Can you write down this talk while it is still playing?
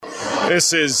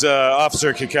This is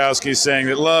Officer Kikowski saying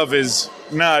that love is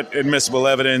not admissible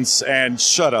evidence, and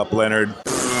shut up, Leonard.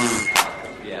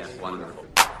 Yes, wonderful.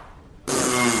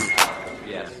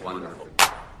 Yes, wonderful.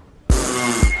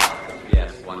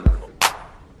 Yes, wonderful.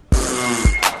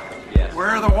 Yes. Where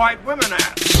are the white women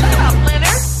at? Shut up, Leonard.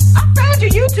 I found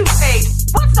your YouTube page.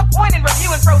 What's the point in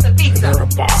reviewing frozen pizza? You're a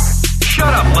bot.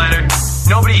 Shut up, Leonard.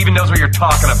 Nobody even knows what you're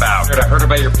talking about. I heard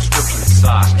about your prescription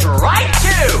sock. Strike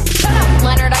two. Shut up,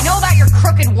 Leonard. I know about your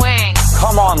crooked wang.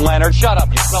 Come on, Leonard. Shut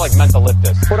up. You smell like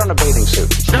mentholyptus. Put on a bathing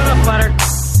suit. Shut up, Leonard.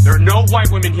 There are no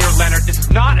white women here, Leonard. This is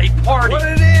not a party. What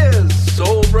it is,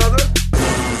 soul brother?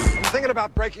 I'm thinking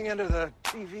about breaking into the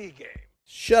TV game.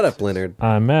 Shut up, Leonard.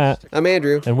 I'm Matt. I'm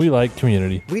Andrew. And we like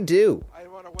Community. We do. I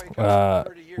want to wake up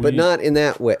 30 years. But not in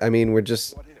that way. I mean,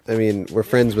 we're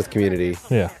friends with Community.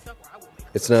 Yeah.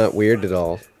 It's not weird at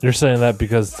all. You're saying that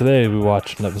because today we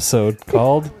watched an episode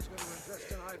called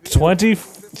 20...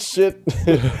 Shit.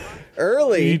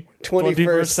 Early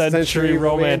 21st century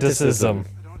romanticism.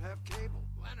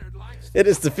 It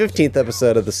is the 15th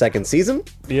episode of the second season.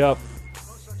 Yep.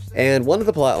 And one of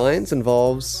the plot lines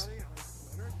involves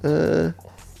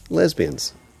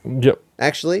lesbians. Yep.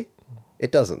 Actually,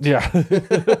 it doesn't. Yeah.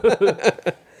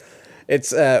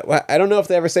 It's I don't know if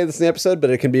they ever say this in the episode, but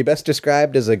it can be best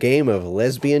described as a game of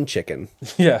lesbian chicken.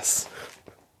 Yes.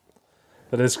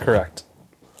 That is correct.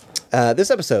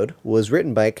 This episode was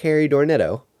written by Carrie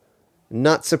Dornetto.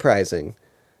 Not surprising,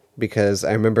 because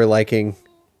I remember liking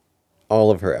all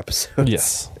of her episodes.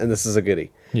 Yes. And this is a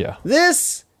goodie. Yeah.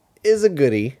 This is a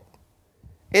goodie.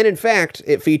 And in fact,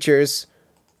 it features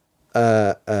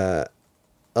a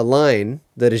line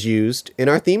that is used in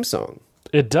our theme song.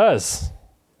 It does.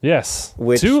 Yes.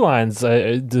 Two lines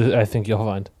I think you'll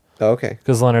find. Oh, okay.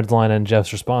 Because Leonard's line and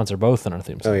Jeff's response are both in our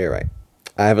theme song. Oh, you're right.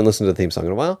 I haven't listened to the theme song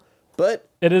in a while, but...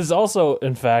 It is also,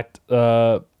 in fact,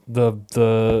 the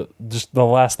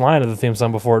last line of the theme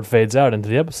song before it fades out into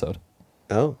the episode.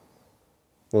 Oh.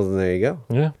 Well, then there you go.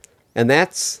 Yeah. And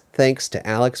that's thanks to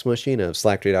Alex Moschina of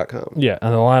Slacktree.com. Yeah,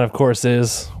 and the line, of course,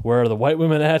 is, where are the white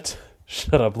women at?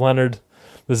 Shut up, Leonard.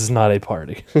 This is not a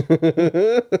party.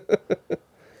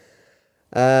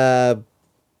 All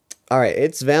right,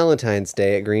 it's Valentine's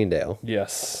Day at Greendale.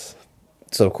 Yes.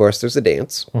 So, of course, there's a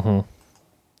dance.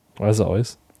 Mm-hmm. As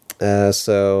always.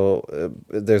 So,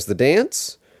 there's the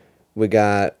dance. We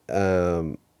got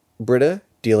Britta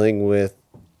dealing with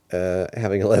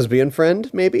having a lesbian friend,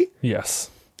 maybe? Yes.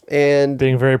 And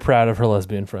being very proud of her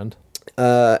lesbian friend.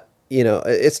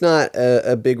 It's not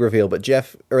a big reveal, but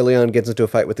Jeff early on gets into a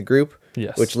fight with the group,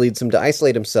 yes, which leads him to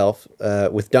isolate himself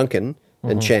with Duncan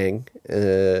and Chang,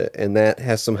 and that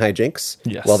has some hijinks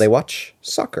while they watch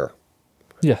soccer.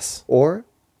 Yes. Or,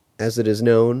 as it is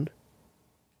known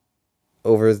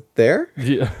over there?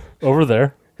 Yeah, over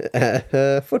there.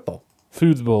 Football.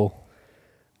 Foosball.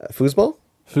 Foosball?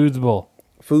 Foosball.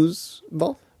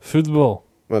 Foosball? Foosball.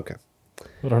 Okay.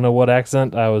 I don't know what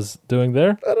accent I was doing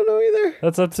there. I don't know either.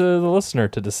 That's up to the listener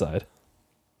to decide.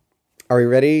 Are we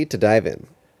ready to dive in?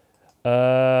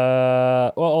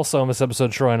 Well, also in this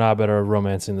episode, Troy and Abed are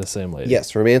romancing the same lady.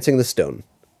 Yes, romancing the stone.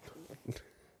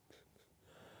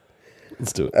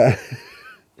 Let's do it.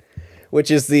 Which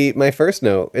is my first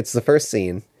note. It's the first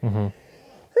scene. Mm-hmm.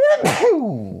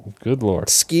 Good Lord.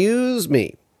 Excuse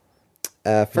me.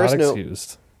 First Not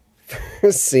excused. Note.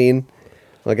 First scene.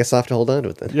 Well, I guess I'll have to hold on to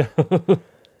it then.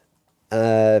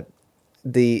 Yeah.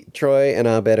 The Troy and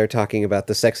Abed are talking about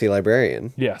the sexy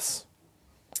librarian. Yes.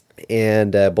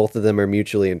 And both of them are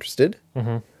mutually interested.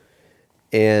 Mm-hmm.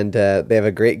 And they have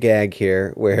a great gag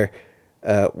here where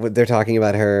they're talking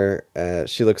about her.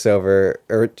 She looks over,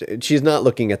 or she's not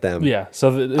looking at them. Yeah. So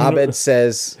Abed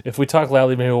says, if we talk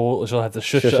loudly, maybe she'll have to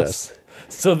shush us.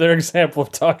 So their example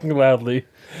of talking loudly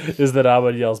is that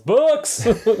Abed yells, "Books!"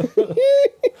 Which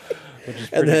is pretty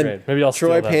and then great. Maybe I'll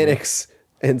Troy steal that panics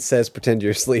and says, "Pretend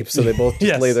you're asleep." So they both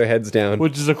just lay their heads down.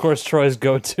 Which is, of course, Troy's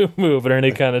go-to move in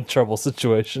any kind of trouble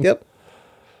situation. Yep.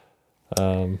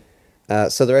 So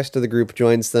the rest of the group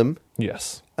joins them.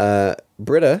 Yes.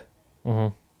 Britta,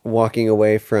 walking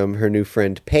away from her new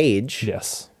friend Paige.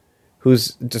 Yes.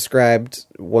 Who's described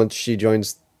once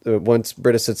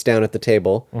Britta sits down at the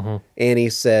table. Annie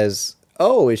says,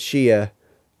 "Oh, is she a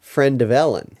friend of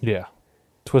Ellen?" Yeah.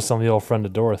 Twist on the old friend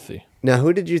of Dorothy. Now,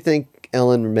 who did you think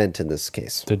Ellen meant in this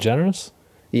case? DeGeneres?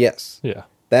 Yes. Yeah.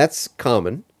 That's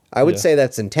common. I would say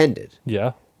that's intended.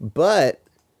 Yeah. But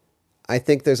I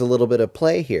think there's a little bit of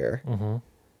play here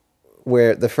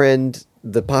where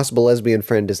the possible lesbian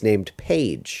friend is named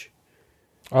Paige.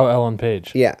 Oh, Ellen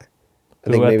Page. Yeah.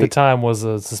 Who at the time was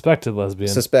a suspected lesbian.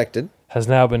 Suspected. Has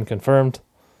now been confirmed.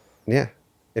 Yeah.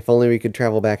 If only we could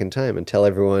travel back in time and tell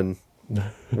everyone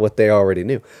what they already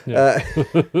knew. Yeah.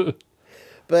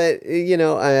 But,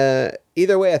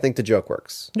 either way, I think the joke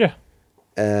works. Yeah.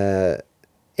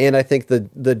 And I think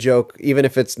the joke, even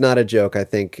if it's not a joke, I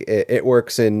think it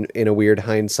works in a weird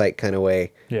hindsight kind of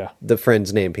way. Yeah. The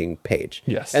friend's name being Paige.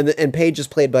 Yes. And Paige is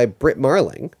played by Britt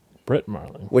Marling. Britt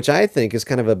Marling. Which I think is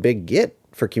kind of a big get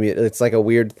for community. It's like a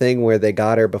weird thing where they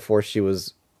got her before she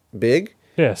was big.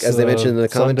 Yes. As they mentioned in the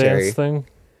commentary. Sundance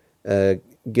thing.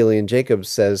 Gillian Jacobs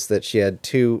says that she had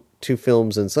two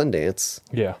films in Sundance.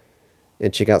 Yeah.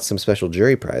 And she got some special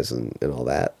jury prize and all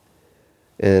that.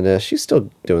 And she's still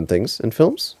doing things in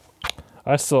films.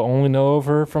 I still only know of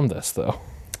her from this, though.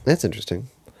 That's interesting.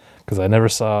 Because I never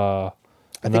saw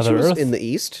Another I think she was Earth. in The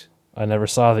East. I never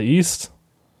saw The East.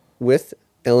 With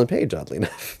Ellen Page, oddly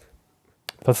enough.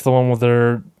 That's the one with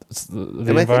the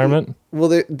environment?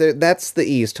 That's The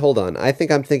East. Hold on. I think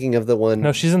I'm thinking of the one...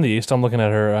 No, she's in The East. I'm looking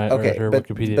at her, her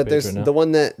Wikipedia but page there's right now. the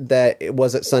one that it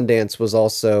was at Sundance was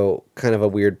also kind of a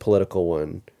weird political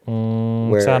one.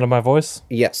 Sound of My Voice?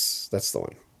 Yes, that's the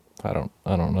one. I don't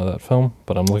know that film,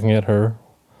 but I'm looking at her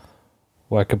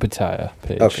Wikipedia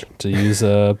page to use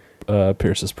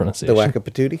Pierce's pronunciation. The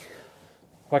Wakapatootie?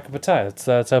 Wikipedia.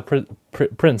 That's how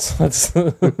Prince. That's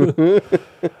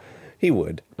he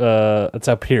would. That's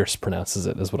how Pierce pronounces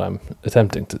it. Is what I'm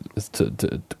attempting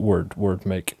to word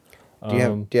make. Do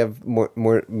you have more?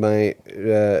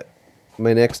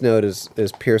 My next note is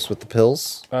Pierce with the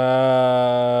pills.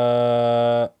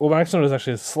 Well, my next note is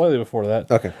actually slightly before that.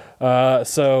 Okay.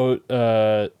 So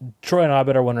Troy and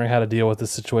Abed are wondering how to deal with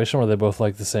this situation where they both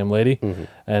like the same lady,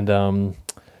 and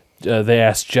they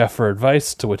ask Jeff for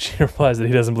advice, to which he replies that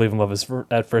he doesn't believe in love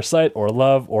at first sight, or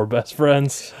love, or best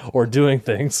friends, or doing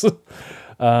things.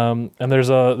 And there's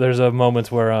a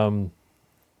moment where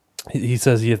he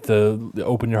says you have to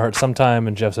open your heart sometime,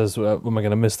 and Jeff says, am I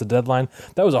going to miss the deadline?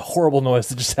 That was a horrible noise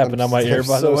that just happened on my ear,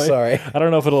 by the way. Sorry. I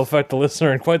don't know if it'll affect the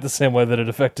listener in quite the same way that it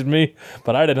affected me,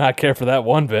 but I did not care for that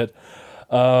one bit.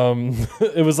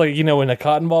 It was like, when a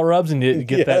cotton ball rubs and you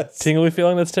get that tingly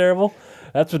feeling that's terrible.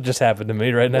 That's what just happened to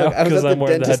me right now. Look, I was at I'm the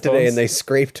wearing dentist the today, headphones. and they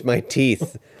scraped my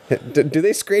teeth. Do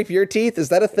they scrape your teeth? Is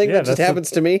that a thing that just happens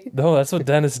to me? No, that's what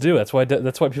dentists do. That's why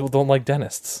people don't like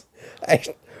dentists.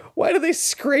 Why do they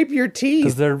scrape your teeth?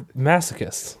 Because they're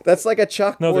masochists. That's like a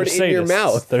chalkboard in your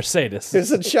mouth. They're sadists.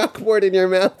 There's a chalkboard in your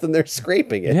mouth, and they're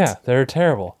scraping it. Yeah, they're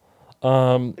terrible.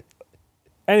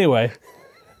 Anyway,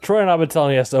 Troy and Abed tell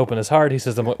him he has to open his heart. He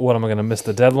says, what am I going to miss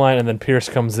the deadline? And then Pierce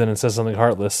comes in and says something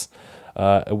heartless.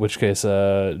 In which case,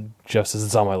 Jeff says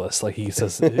it's on my list. Like he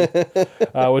says,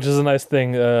 which is a nice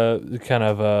thing, kind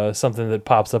of something that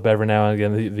pops up every now and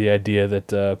again. The idea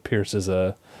that Pierce is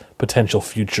a potential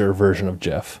future version of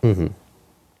Jeff. Mm-hmm.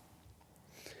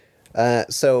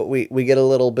 So we get a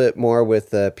little bit more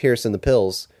with Pierce and the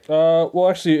pills. Well,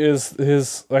 actually,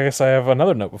 I guess I have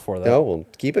another note before that. Oh, well,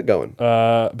 keep it going.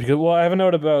 Because I have a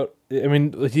note about. I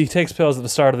mean, he takes pills at the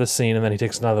start of the scene, and then he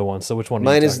takes another one. So which one?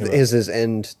 Mine is his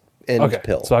end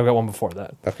pill. So I've got one before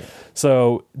that. Okay.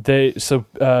 So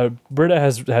Britta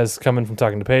has come in from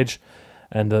talking to Paige,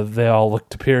 and they all look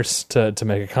to Pierce to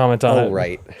make a comment on it. Oh,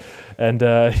 right.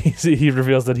 And he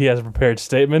reveals that he has a prepared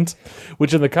statement,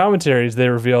 which in the commentaries they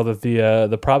reveal that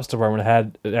the props department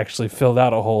had actually filled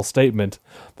out a whole statement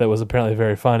that was apparently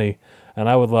very funny, and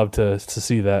I would love to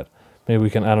see that. Maybe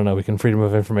we can Freedom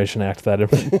of Information Act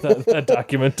that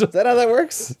document. Is that how that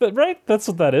works? Right? That's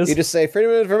what that is. You just say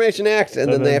Freedom of Information Act,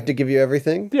 and then they have to give you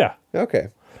everything? Yeah. Okay.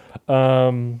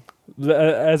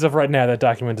 As of right now, that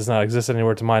document does not exist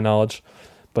anywhere to my knowledge.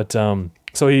 But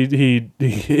so he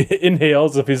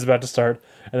inhales if he's about to start,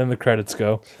 and then the credits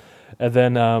go. And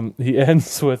then he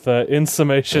ends with, in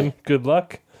summation, good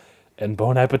luck and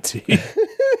bon appetit.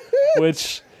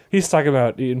 Which he's talking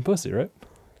about eating pussy, right?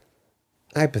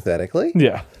 Hypothetically.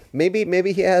 Yeah.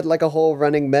 Maybe he had like a whole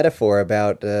running metaphor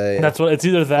about that's what it's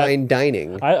either that fine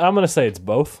dining. I'm gonna say it's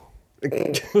both.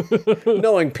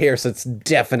 Knowing Pierce, it's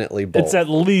definitely both. It's at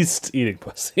least eating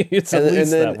pussy. It's at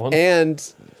least that one. And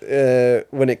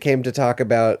when it came to talk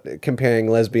about comparing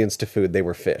lesbians to food, they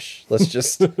were fish. Let's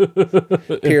just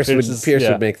Pierce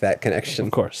would make that connection.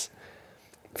 Of course.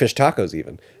 Fish tacos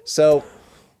even. So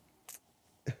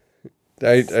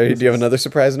do you have another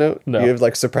surprise note? No. You have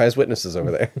like surprise witnesses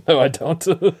over there. No, I don't.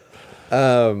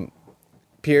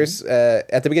 Pierce,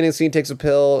 at the beginning of the scene, takes a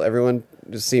pill. Everyone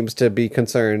just seems to be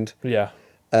concerned. Yeah.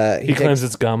 He claims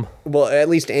it's gum. Well, at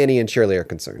least Annie and Shirley are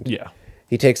concerned. Yeah.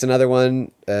 He takes another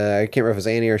one. I can't remember if it was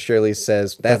Annie or Shirley.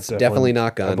 Says, that's definitely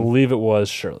not gun. I believe it was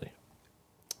Shirley.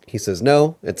 He says,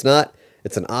 no, it's not.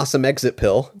 It's an awesome exit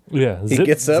pill. Yeah. He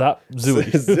gets up. Zap,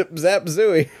 zooey. Zip, zap,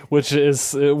 zooey. Which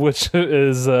is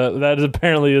that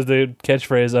apparently is the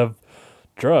catchphrase of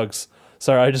drugs.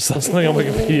 Sorry, I just saw something on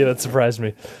Wikipedia that surprised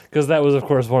me. Because that was, of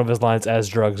course, one of his lines as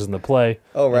drugs in the play.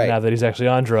 Oh, right. And now that he's actually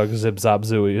on drugs, Zip Zop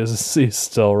Zooey, he's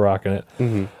still rocking it.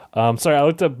 Mm-hmm. Sorry, I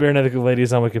looked up bare naked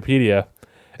ladies on Wikipedia.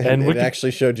 And it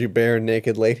actually showed you bare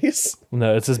naked ladies?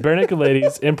 No, it says bare naked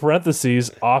ladies, in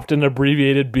parentheses, often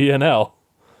abbreviated BNL.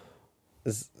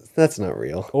 That's not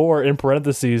real. Or, in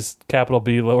parentheses, capital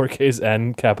B, lowercase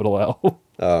n, capital L.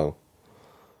 Oh.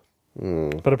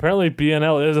 But apparently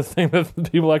BNL is a thing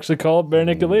that people actually call bare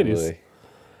naked ladies.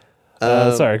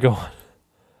 Sorry, go on.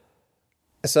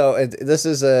 So this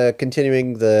is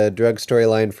continuing the drug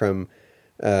storyline from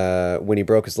when he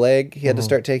broke his leg. He had to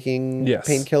start taking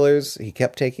painkillers. He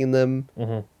kept taking them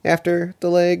after the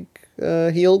leg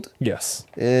healed. Yes.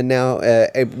 And now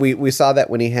we saw that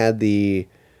when he had the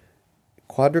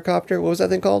quadricopter. What was that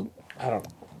thing called? I don't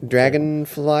know.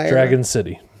 Dragonflyer? Dragon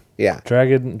City. Yeah.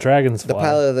 Dragon's The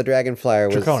pilot of the Dragonflyer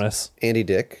was Draconis. Andy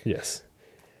Dick. Yes.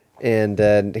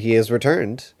 And he has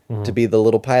returned to be the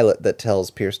little pilot that tells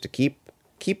Pierce to keep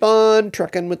on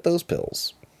trucking with those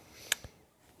pills.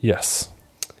 Yes.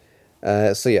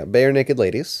 So yeah, bare naked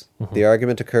ladies. The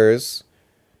argument occurs.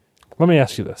 Let me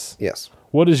ask you this. Yes.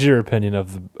 What is your opinion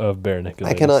of bare naked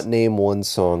ladies? I cannot name one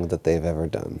song that they've ever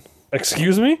done.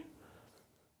 Excuse me?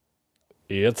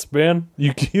 It's been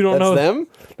you don't know them?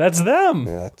 That's them.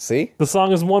 Yeah, see? The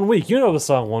song is 1 week. You know the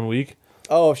song 1 week.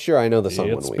 Oh, sure, I know the song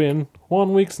It's 1 week. been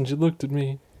 1 week since you looked at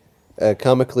me.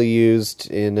 Comically used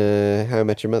in How I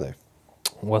Met Your Mother.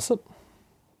 Was it?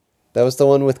 That was the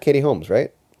one with Katie Holmes,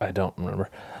 right? I don't remember.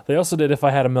 They also did If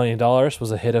I Had $1 Million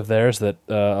was a hit of theirs that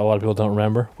a lot of people don't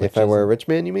remember. If I Were a Rich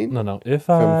Man, you mean? No.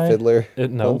 From Fiddler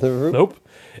on the Roof? Nope.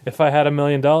 If I had $1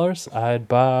 million, I'd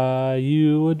buy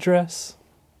you a dress.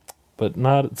 But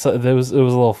not. So it was a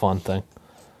little fun thing.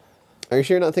 Are you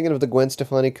sure you're not thinking of the Gwen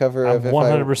Stefani cover I'm of If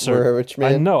 100%. I Were a Rich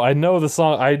Man? I know the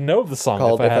song. I know the song.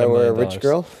 Called If I Were a $1 Million. Rich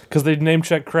Girl? Because they name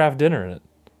check Kraft Dinner in it.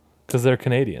 Because they're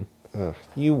Canadian.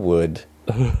 You would.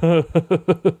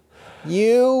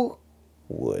 You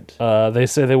would. They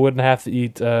say they wouldn't have to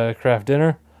eat Kraft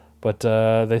Dinner, but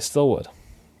they still would.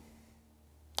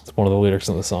 It's one of the lyrics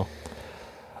in the song.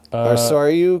 So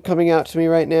are you coming out to me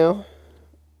right now?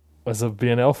 As a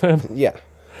BNL fan? Yeah.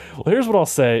 Well, here's what I'll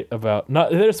say about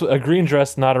there's a green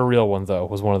dress, not a real one though,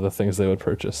 was one of the things they would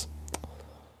purchase.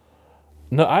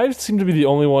 No, I seem to be the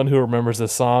only one who remembers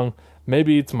this song.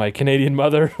 Maybe it's my Canadian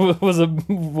mother it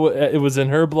was in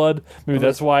her blood. Maybe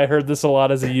that's why I heard this a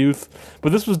lot as a youth.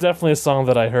 But this was definitely a song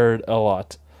that I heard a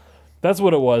lot. That's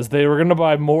what it was. They were going to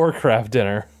buy more Kraft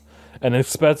Dinner and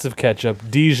expensive ketchup,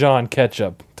 Dijon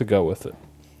ketchup, to go with it.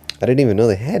 I didn't even know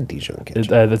they had Dijon ketchup.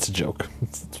 That's a joke.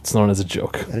 It's known as a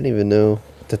joke. I didn't even know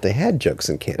that they had jokes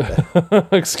in Canada.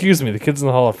 Excuse me, the kids in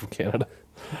the hall are from Canada.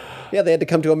 Yeah, they had to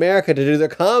come to America to do their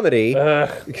comedy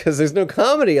because there's no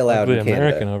comedy allowed in Canada.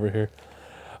 American over here.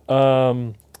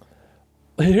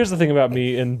 Here's the thing about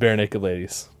me and Bare Naked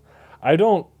Ladies. I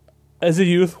don't, as a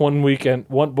youth,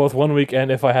 both 1 week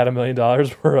and If I Had $1 Million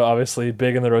were obviously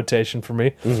big in the rotation for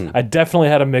me. I definitely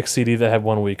had a mix CD that had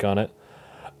 1 week on it.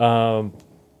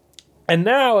 And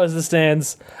now, as it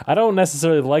stands, I don't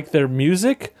necessarily like their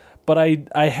music, but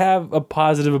I have a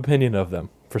positive opinion of them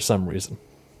for some reason.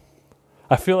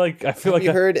 I feel like Have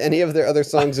you heard any of their other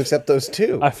songs except those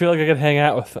two? I feel like I could hang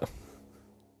out with them.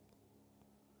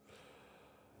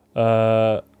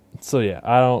 So yeah,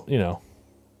 I don't,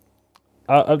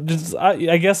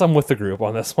 I guess I'm with the group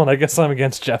on this one. I guess I'm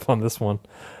against Jeff on this one.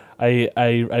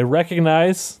 I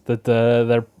recognize that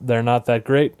they're not that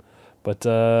great, but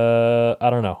I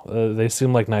don't know. They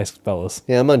seem like nice fellas.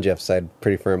 Yeah, I'm on Jeff's side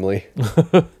pretty firmly.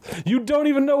 You don't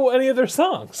even know any of their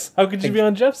songs. How could you be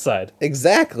on Jeff's side?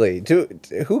 Exactly.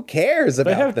 Who cares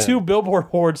about them? They have 2 Billboard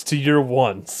awards to your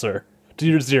 1, sir. To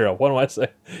your 0. What do I say?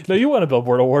 No, you won a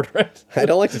Billboard award, right? I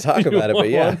don't like to talk about it, but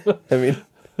yeah. I mean,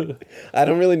 I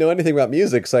don't really know anything about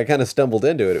music, so I kind of stumbled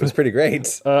into it. It was pretty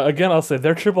great. Again, I'll say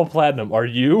they're triple platinum. Are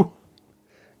you?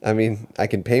 I mean, I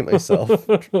can paint myself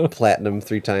platinum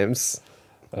 3 times.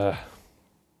 They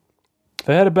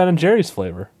had a Ben & Jerry's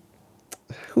flavor.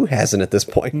 Who hasn't at this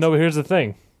point? No, but here's the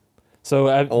thing. So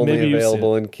Only maybe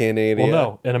available in Canada. Well,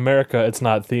 no. In America, it's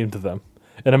not themed to them.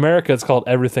 In America, it's called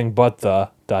Everything But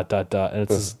the ... and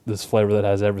it's this flavor that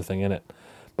has everything in it.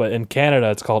 But in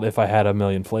Canada, it's called If I Had $1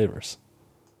 Million Flavors.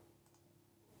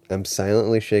 I'm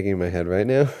silently shaking my head right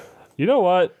now. You know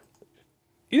what?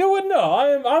 No,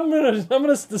 I'm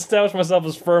gonna establish myself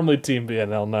as firmly Team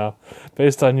BNL now,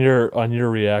 based on your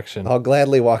reaction. I'll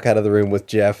gladly walk out of the room with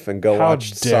Jeff and go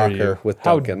watch soccer with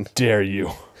Duncan. How dare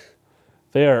you?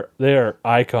 They are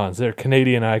icons. They're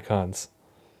Canadian icons.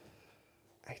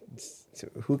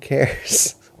 Who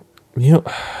cares? All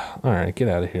right, get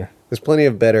out of here. There's plenty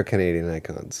of better Canadian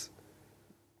icons.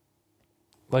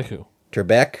 Like who?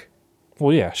 Trebek.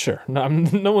 Well, yeah, sure. No, I'm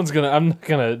not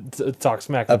gonna talk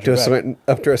smack Up to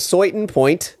a certain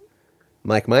point.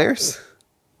 Mike Myers.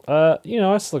 I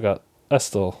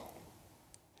still,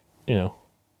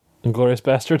 Inglourious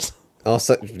Bastards.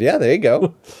 Also, yeah, there you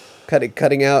go.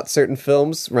 Cutting out certain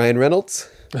films. Ryan Reynolds.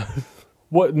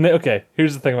 What? Okay,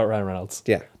 here's the thing about Ryan Reynolds.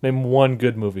 Yeah. Name one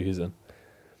good movie he's in.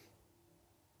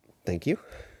 Thank you.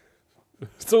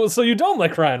 So you don't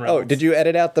like Ryan Reynolds? Oh, did you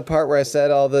edit out the part where I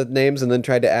said all the names and then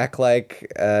tried to act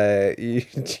like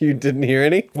you didn't hear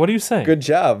any? What are you saying? Good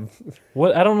job.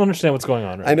 What? I don't understand what's going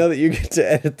on right I know that you get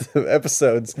to edit the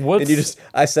episodes. And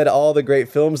I said all the great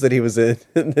films that he was in,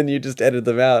 and then you just edit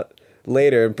them out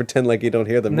later and pretend like you don't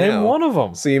hear them now. Name one of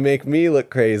them. So you make me look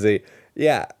crazy.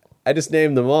 Yeah, I just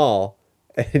named them all,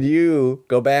 and you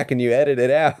go back and you edit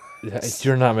it out. Yeah,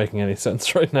 you're not making any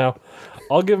sense right now.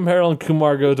 I'll give him Harold and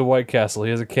Kumar Go to White Castle. He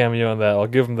has a cameo in that. I'll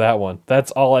give him that one.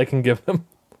 That's all I can give him.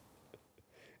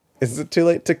 Is it too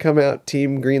late to come out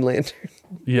Team Green Lantern?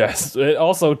 Yes.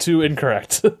 Also, too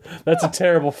incorrect. That's a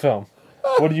terrible film.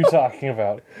 What are you talking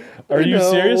about? Are you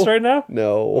serious right now?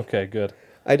 No. Okay, good.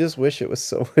 I just wish it was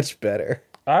so much better.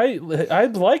 I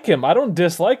like him. I don't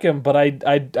dislike him, but I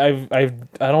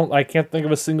can't think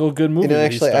of a single good movie.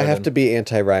 Actually, I have to be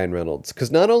anti Ryan Reynolds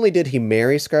because not only did he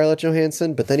marry Scarlett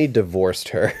Johansson, but then he divorced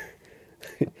her.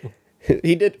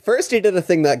 He did a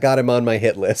thing that got him on my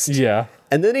hit list. Yeah,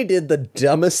 and then he did the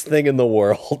dumbest thing in the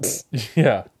world.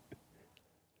 Yeah.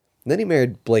 And then he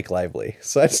married Blake Lively,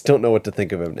 so I just don't know what to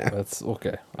think of him now. That's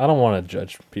okay. I don't want to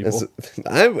judge people.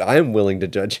 I'm willing to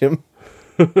judge him.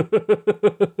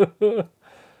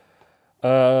 There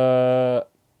are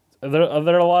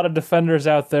a lot of defenders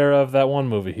out there of that one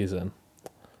movie he's in,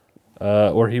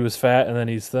 where he was fat and then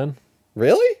he's thin.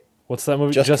 Really? What's that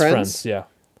movie? Just Friends? Yeah.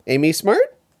 Amy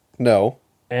Smart? No.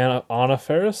 Anna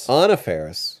Faris. Anna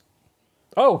Faris.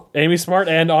 Oh, Amy Smart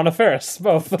and Anna Faris,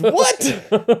 both.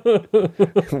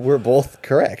 What? We're both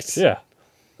correct. Yeah.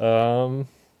 I know.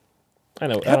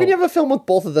 How can you have a film with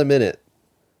both of them in it?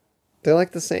 They're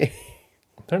like the same.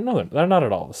 They're not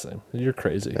at all the same. You're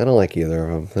crazy. I don't like either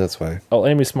of them. That's why. Oh,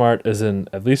 Amy Smart is in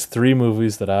at least 3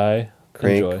 movies that I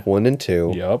Crank enjoy. 1 and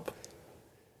 2. Yup.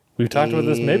 We've talked about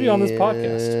this maybe on this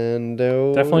podcast.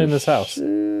 Definitely in this house.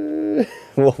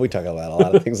 Well, we talk about a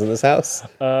lot of things in this house.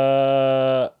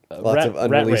 Lots of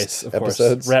unreleased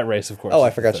episodes. Rat Race, of course. Oh,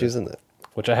 I forgot she was in that.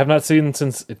 Which I have not seen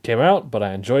since it came out, but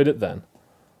I enjoyed it then.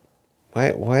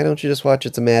 Why don't you just watch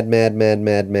It's a Mad, Mad, Mad,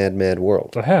 Mad, Mad, Mad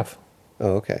World? I have.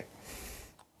 Oh, okay.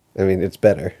 I mean, it's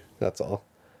better. That's all.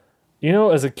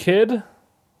 As a kid,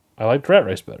 I liked Rat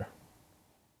Race better.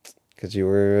 Because you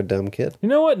were a dumb kid. You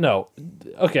know what? No.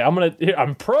 Okay, I'm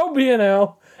pro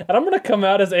BNL, and I'm gonna come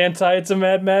out as anti It's a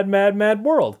Mad, Mad, Mad, Mad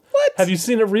World. What? Have you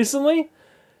seen it recently?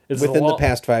 Within the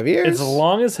past 5 years? It's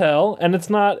long as hell, and it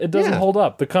doesn't hold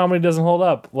up. The comedy doesn't hold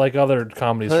up like other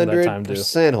comedies from that time do.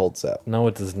 100% holds up. No,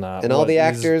 it does not. And all the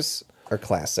actors are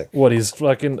classic. What, he's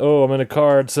fucking, I'm in a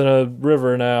car, it's in a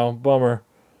river now. Bummer.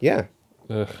 Yeah.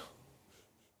 Ugh.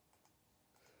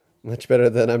 Much better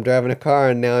than I'm driving a car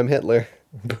and now I'm Hitler.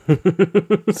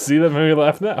 See, that made me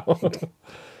laugh now.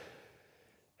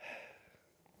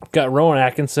 Got Rowan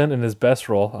Atkinson in his best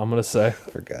role, I'm going to say.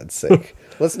 For God's sake.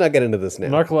 Let's not get into this now.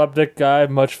 Narcoleptic guy,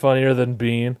 much funnier than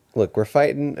Bean. Look, we're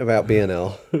fighting about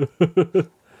BNL.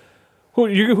 Who are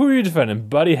you defending?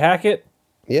 Buddy Hackett?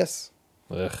 Yes.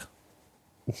 Ugh.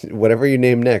 Whatever you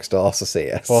name next, I'll also say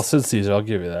yes. Well, Sid Caesar, I'll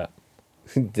give you that.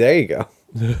 There you go.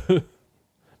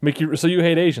 So you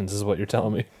hate Asians, is what you're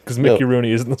telling me? Because Mickey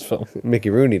Rooney is in this film. Mickey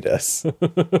Rooney does.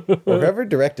 Or whoever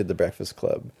directed The Breakfast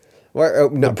Club.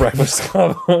 The Breakfast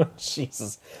Club.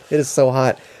 Jesus. It is so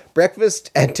hot.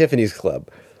 Breakfast at Tiffany's Club.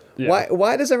 Yeah.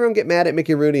 Why does everyone get mad at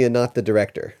Mickey Rooney and not the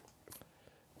director?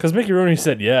 Because Mickey Rooney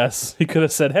said yes. He could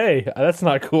have said, hey, that's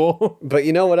not cool. But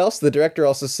you know what else? The director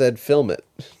also said film it.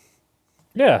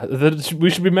 Yeah, we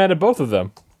should be mad at both of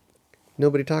them.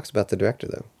 Nobody talks about the director,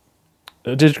 though.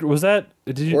 Or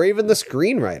even the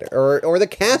screenwriter, or the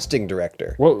casting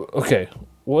director. Well, okay.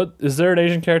 What is there an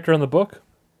Asian character in the book?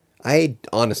 I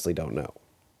honestly don't know.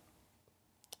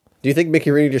 Do you think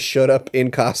Mickey Rooney just showed up in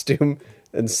costume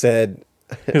and said,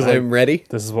 I'm ready?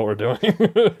 This is what we're doing.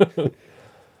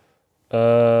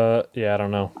 Yeah, I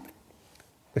don't know.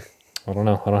 I don't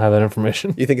have that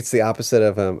information. You think it's the opposite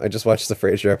of I just watched the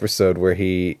Frasier episode where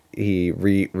he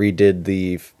redid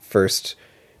the first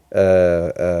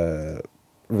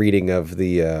reading of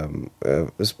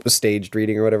the staged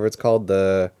reading or whatever it's called,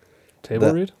 the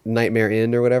read? Nightmare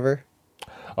Inn or whatever.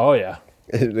 Oh yeah.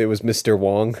 It was Mr.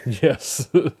 Wong. Yes.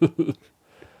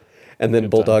 And then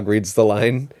Bulldog reads the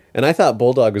line, and I thought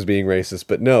Bulldog was being racist,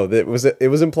 but no, it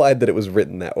was implied that it was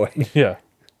written that way. Yeah.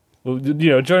 Well,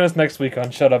 join us next week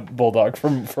on Shut Up Bulldog for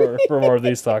more of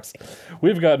these talks.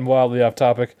 We've gotten wildly off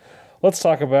topic. Let's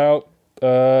talk about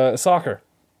soccer.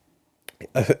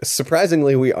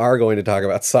 Surprisingly, we are going to talk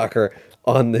about soccer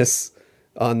on this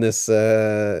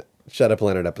Shut Up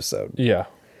Leonard episode. Yeah.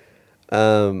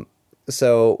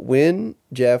 So when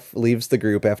Jeff leaves the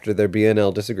group after their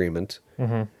BNL disagreement,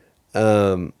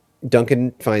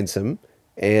 Duncan finds him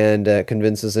and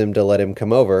convinces him to let him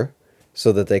come over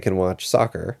so that they can watch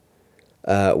soccer,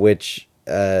 which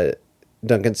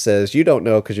Duncan says, you don't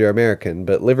know because you're American,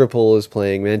 but Liverpool is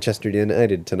playing Manchester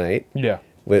United tonight. Yeah.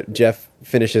 Jeff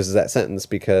finishes that sentence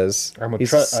because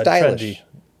he's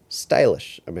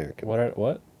stylish American.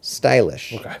 What?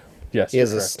 Stylish. Okay. Yes, he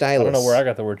has correct. a stylist. I don't know where I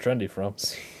got the word trendy from.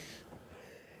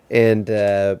 And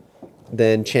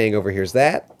then Chang overhears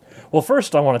that. Well,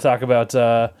 first I want to talk about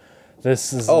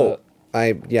this is.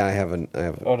 I haven't.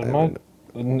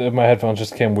 My headphones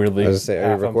just came weirdly. I was gonna say,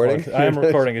 are you recording? Unplugged. I am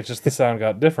recording. It's just the sound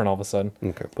got different all of a sudden.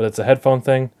 Okay. But it's a headphone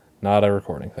thing, not a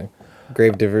recording thing.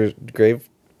 Gravedigger's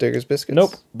biscuits.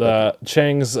 Nope. The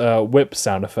Chang's whip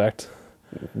sound effect.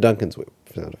 Duncan's whip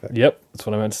sound effect. Yep, that's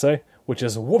what I meant to say. Which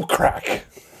is whoop crack.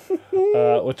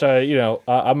 Which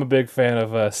I'm a big fan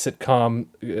of sitcom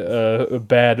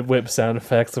bad whip sound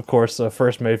effects. Of course,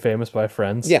 first made famous by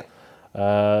Friends. Yeah.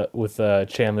 With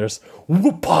Chandler's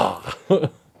whoopah.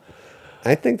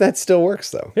 I think that still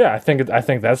works though. Yeah, I think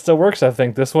that still works. I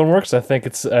think this one works. I think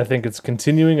it's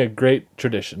continuing a great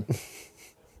tradition.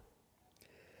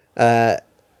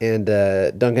 And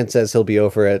Duncan says he'll be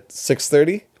over at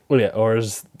 6:30. Well, yeah, or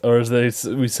as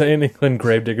we say in England,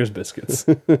 Gravedigger's biscuits.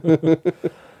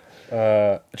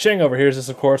 Chang overhears this,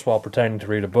 of course, while pretending to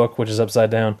read a book, which is upside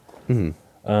down. Mm-hmm.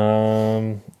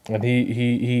 And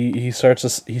he starts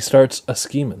a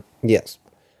scheming. Yes.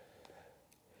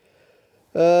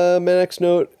 My next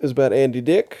note is about Andy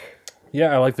Dick.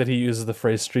 Yeah, I like that he uses the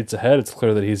phrase "streets ahead." It's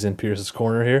clear that he's in Pierce's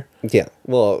corner here. Yeah,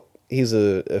 well, he's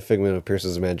a figment of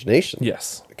Pierce's imagination.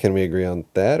 Yes. Can we agree on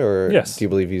that, or yes. Do you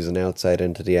believe he's an outside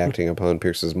entity acting upon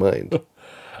Pierce's mind?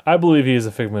 I believe he is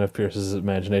a figment of Pierce's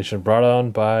imagination brought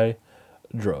on by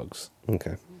drugs.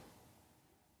 Okay.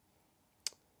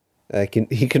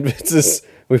 He convinces...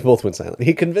 We both went silent.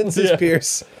 He convinces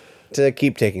Pierce to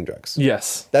keep taking drugs.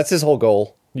 Yes. That's his whole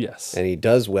goal. Yes. And he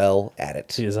does well at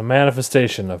it. He is a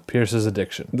manifestation of Pierce's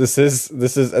addiction. This is,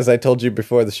 as I told you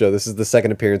before the show, this is the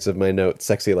second appearance of my note,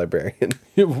 Sexy Librarian.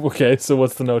 Okay, so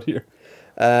what's the note here?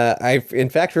 I, in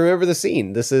fact, remember the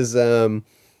scene. This is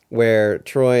where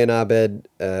Troy and Abed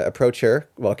approach her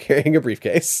while carrying a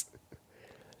briefcase.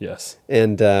 Yes.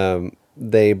 And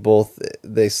they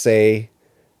say,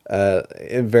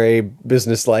 very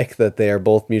businesslike, that they are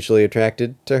both mutually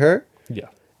attracted to her. Yeah.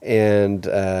 And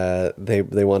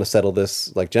they want to settle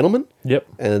this like gentlemen. Yep.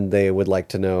 And they would like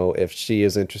to know if she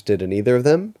is interested in either of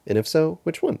them, and if so,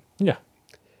 which one. Yeah.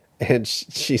 And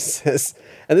she says,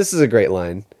 and this is a great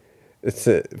line. It's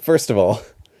first of all,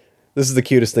 this is the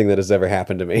cutest thing that has ever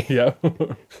happened to me. Yeah.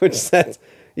 Which said,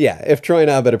 yeah, if Troy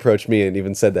and Abed approached me and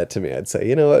even said that to me, I'd say,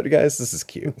 you know what, guys, this is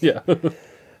cute. Yeah.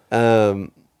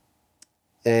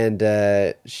 And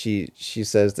she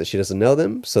says that she doesn't know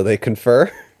them, so they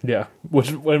confer. Yeah, which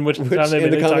time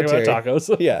they talk about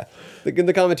tacos. Yeah, in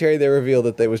the commentary they reveal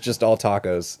that they was just all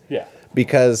tacos. Yeah,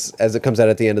 because as it comes out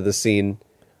at the end of the scene,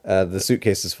 the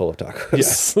suitcase is full of tacos.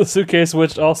 Yes, the suitcase,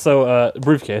 which also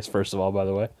briefcase. First of all, by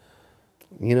the way,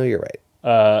 you know, you're right.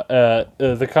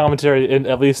 The commentary,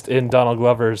 at least in Donald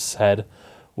Glover's head,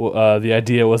 the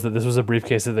idea was that this was a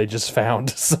briefcase that they just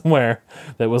found somewhere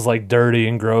that was like dirty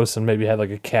and gross and maybe had like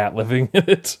a cat living in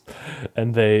it,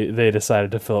 and they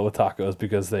decided to fill it with tacos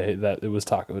because it was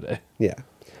taco day. Yeah.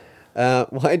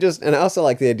 Well, I also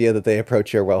like the idea that they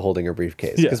approach her while holding her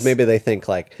briefcase, because maybe they think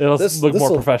like it'll look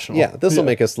more professional. Yeah, this will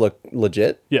make us look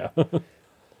legit. Yeah.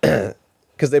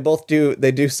 Because they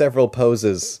do several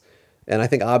poses. And I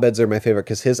think Abed's are my favorite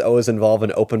because his always involve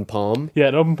an open palm. Yeah,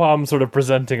 an open palm sort of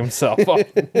presenting himself.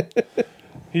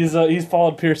 He's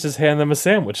followed Pierce's hand them a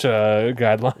sandwich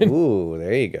guideline. Ooh,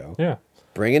 there you go. Yeah.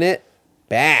 Bringing it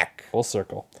back. Full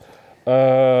circle.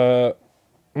 My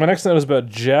next note is about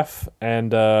Jeff and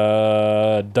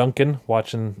Duncan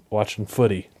watching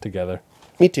footy together.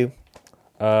 Me too.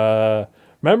 I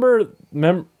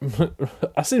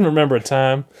seem to remember a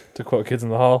time, to quote Kids in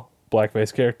the Hall,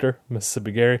 blackface character,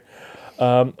 Mississippi Gary.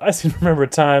 I seem to remember a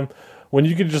time when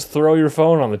you could just throw your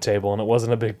phone on the table and it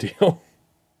wasn't a big deal.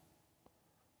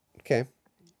 Okay.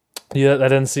 Yeah, that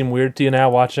doesn't seem weird to you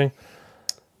now watching?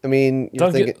 I mean,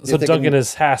 Duncan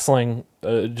is hassling,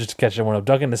 just to catch everyone up,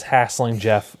 Duncan is hassling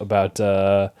Jeff about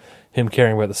him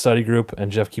caring about the study group,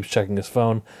 and Jeff keeps checking his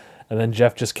phone, and then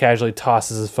Jeff just casually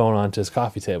tosses his phone onto his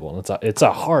coffee table, and it's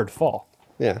a hard fall.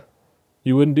 Yeah.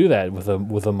 You wouldn't do that with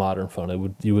a modern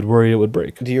phone. You would worry it would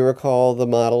break. Do you recall the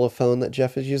model of phone that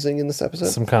Jeff is using in this episode?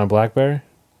 Some kind of BlackBerry?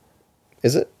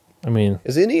 Is it? I mean,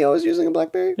 isn't he always using a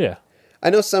BlackBerry? Yeah.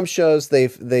 I know some shows they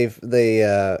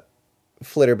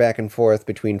flitter back and forth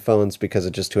between phones because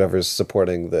of just whoever's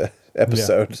supporting the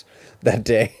episode that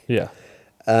day. Yeah.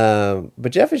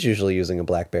 But Jeff is usually using a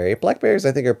BlackBerry. BlackBerries,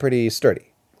 I think, are pretty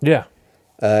sturdy. Yeah.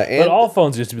 And but all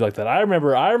phones used to be like that. I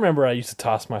remember I used to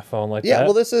toss my phone like that. Yeah,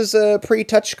 well, this is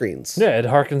pre-touch screens. Yeah, it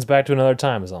harkens back to another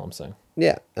time, is all I'm saying.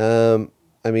 Yeah.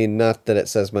 I mean, not that it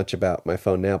says much about my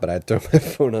phone now, but I'd throw my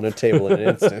phone on a table in an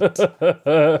instant.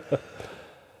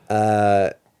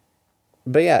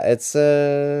 But yeah, it's,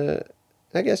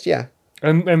 I guess, yeah.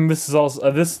 And this is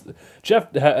also,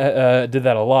 Jeff did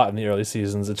that a lot in the early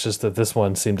seasons. It's just that this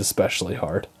one seemed especially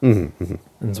hard. Mm-hmm.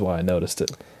 That's why I noticed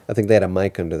it. I think they had a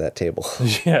mic under that table.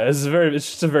 Yeah, it's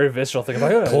just a very visceral thing. I'm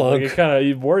like, oh, like,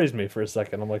 it worries me for a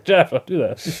second. I'm like, Jeff, don't do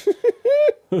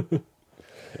that.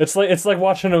 It's like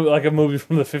watching a movie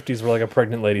from the 50s where like a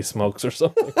pregnant lady smokes or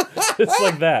something. It's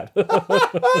like that.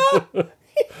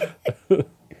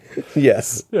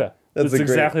 Yes. Yeah. It's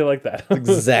exactly like that.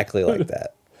 Exactly like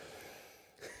that.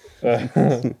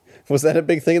 Was that a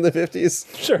big thing in the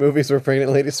 50s? Sure. Movies where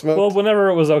pregnant ladies smoked? Well, whenever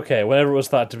it was okay. Whenever it was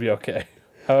thought to be okay.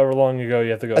 However long ago you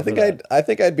have to go. I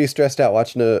think I'd be stressed out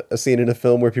watching a scene in a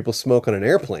film where people smoke on an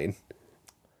airplane.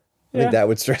 I think that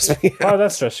would stress me out. Why would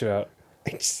that stress you out?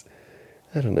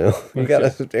 I don't know. You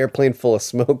got an airplane full of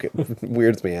smoke. It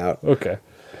weirds me out. Okay.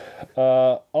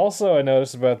 Also, I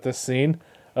noticed about this scene,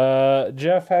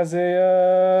 Jeff has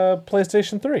a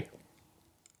PlayStation 3.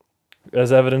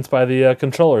 As evidenced by the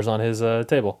controllers on his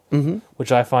table,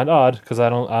 which I find odd because I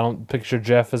don't picture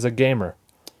Jeff as a gamer.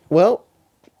 Well,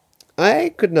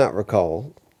 I could not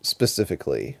recall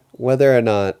specifically whether or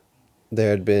not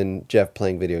there had been Jeff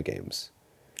playing video games.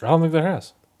 I don't think there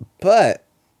has. But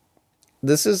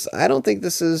I don't think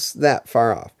this is that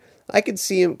far off. I could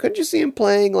see him. Couldn't you see him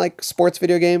playing like sports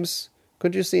video games?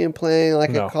 Could you see him playing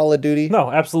like a Call of Duty? No,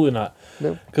 absolutely not.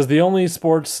 No, because the only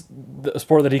sport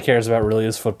that he cares about really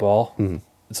is football,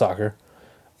 soccer,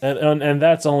 and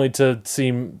that's only to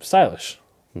seem stylish.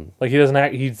 Like he doesn't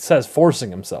act. He says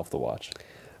forcing himself to watch.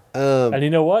 And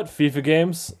you know what? FIFA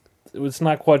games, it's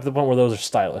not quite to the point where those are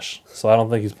stylish. So I don't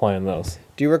think he's playing those.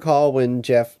 Do you recall when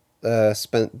Jeff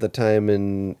spent the time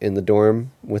in the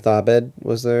dorm with Abed?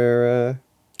 Was there?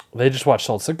 They just watched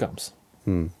old sitcoms.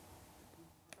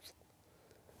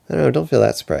 I don't know. Don't feel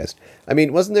that surprised. I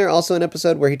mean, wasn't there also an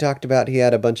episode where he talked about he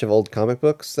had a bunch of old comic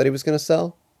books that he was going to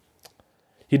sell?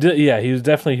 He did. Yeah, he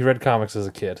read comics as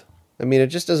a kid. I mean, it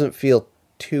just doesn't feel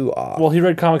too off. Well, he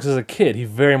read comics as a kid. He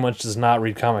very much does not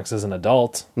read comics as an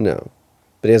adult. No,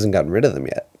 but he hasn't gotten rid of them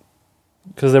yet.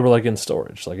 Because they were like in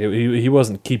storage. Like he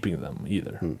wasn't keeping them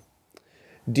either.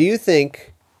 Do you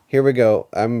think? Here we go.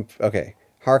 Okay.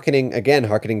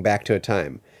 Harkening back to a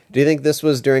time. Do you think this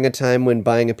was during a time when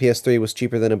buying a PS3 was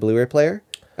cheaper than a Blu-ray player?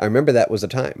 I remember that was a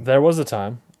time. There was a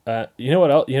time. You know what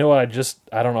else? You know what?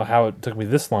 I don't know how it took me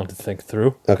this long to think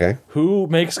through. Okay. Who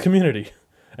makes Community,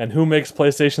 and who makes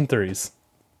PlayStation 3s?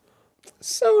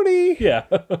 Sony. Yeah.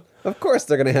 Of course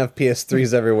they're gonna have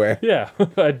PS3s everywhere. Yeah.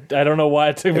 I don't know why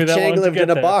it took me that Chang long to lived get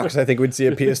in a there. box, I think we'd see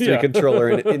a PS3 controller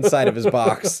inside of his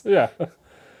box. Yeah.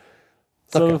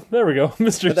 So there we go,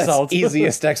 Mystery That's solved.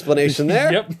 easiest explanation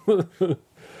there. Yep.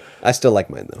 I still like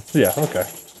mine though. Yeah. Okay.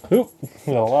 Oop.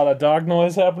 A lot of dog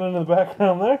noise happening in the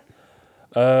background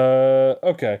there.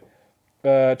 Okay.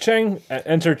 Chang.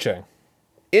 Enter Chang.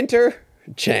 Enter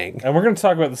Chang. And we're going to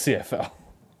talk about the CFL.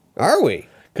 Are we?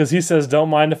 Because he says, "Don't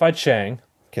mind if I Chang."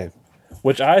 Okay.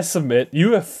 Which I submit.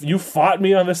 You fought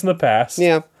me on this in the past.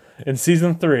 Yeah. In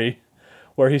season 3,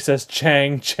 where he says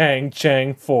Chang, Chang,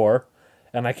 Chang 4,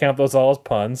 and I count those all as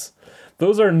puns.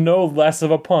 Those are no less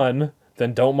of a pun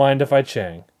than "Don't mind if I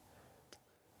Chang."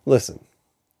 Listen.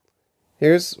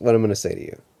 Here's what I'm going to say to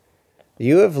you.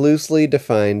 You have loosely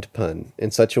defined pun in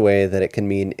such a way that it can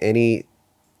mean any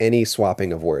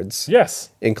swapping of words. Yes.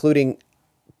 Including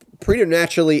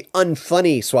preternaturally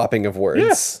unfunny swapping of words.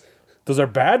 Yes. Those are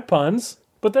bad puns,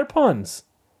 but they're puns.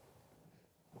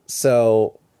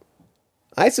 So,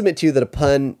 I submit to you that a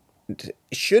pun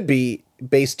should be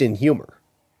based in humor.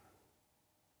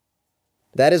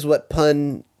 That is what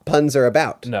puns are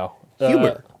about. No.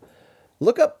 Humor.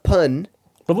 Look up pun.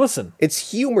 But listen.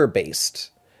 It's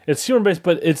humor-based. It's humor-based,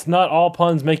 but it's not all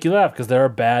puns make you laugh, because there are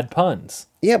bad puns.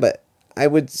 Yeah, but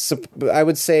I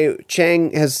would say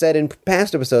Chang has said in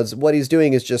past episodes what he's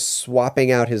doing is just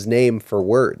swapping out his name for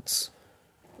words.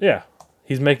 Yeah.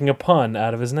 He's making a pun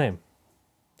out of his name.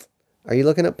 Are you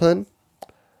looking at pun?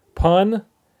 Pun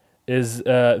is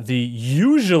the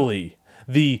usually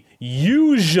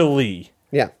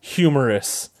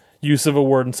humorous use of a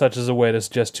word in such as a way to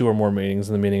suggest two or more meanings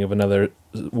in the meaning of another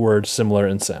word similar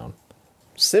in sound.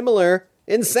 Similar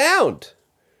in sound.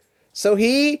 So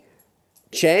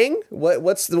Chang,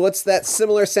 what's that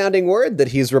similar sounding word that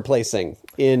he's replacing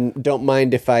in Don't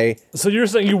Mind If I So you're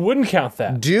saying you wouldn't count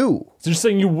that? Do. So you're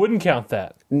saying you wouldn't count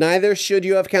that? Neither should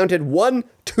you have counted 1,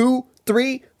 2,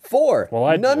 3, 4.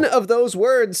 Well, None of those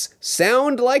words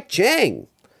sound like Chang.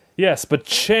 Yes, but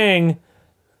Chang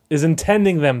is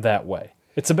intending them that way.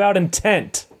 It's about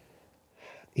intent.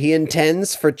 He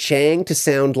intends for Chang to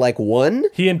sound like one?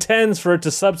 He intends for it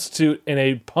to substitute in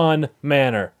a pun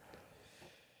manner.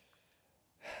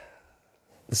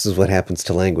 This is what happens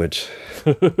to language.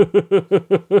 I'm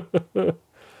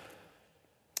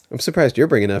surprised you're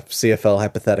bringing up CFL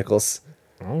hypotheticals.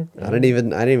 I didn't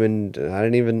even. I don't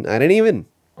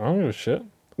give a shit.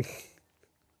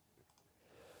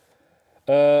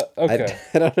 Okay.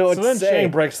 I don't know what so to then say.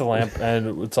 Chang breaks the lamp,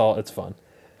 and it's fun.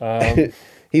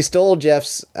 He stole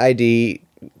Jeff's ID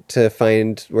to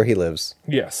find where he lives.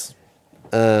 Yes.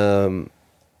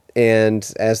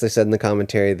 And as they said in the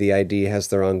commentary, the ID has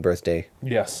the wrong birthday.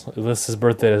 Yes. It lists his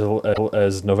birthday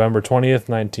as November 20th,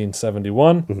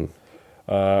 1971,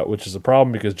 which is a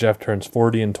problem because Jeff turns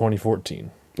 40 in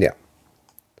 2014. Yeah.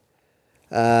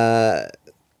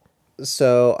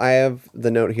 So I have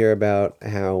the note here about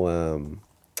how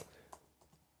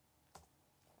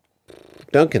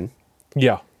Duncan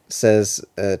says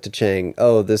to Chang,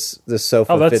 "Oh, this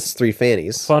sofa fits 3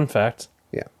 fannies." Fun fact.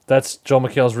 Yeah. That's Joel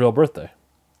McHale's real birthday.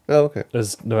 Oh, okay.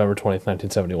 Is November 20th,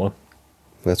 1971.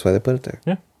 That's why they put it there.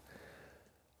 Yeah.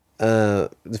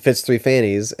 It fits 3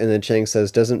 fannies, and then Chang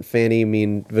says, "Doesn't fanny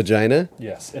mean vagina?"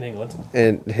 Yes, in England.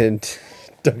 And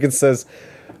Duncan says,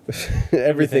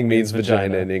 "Everything means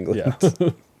vagina in England." Yeah.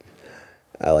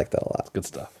 I like that a lot. Good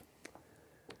stuff.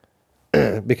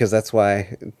 Because that's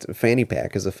why fanny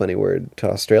pack is a funny word to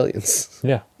Australians.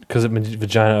 Yeah, because it means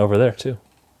vagina over there, too.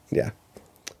 Yeah.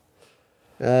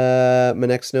 My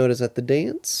next note is at the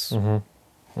dance.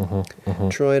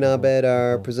 Troy and Abed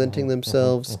are presenting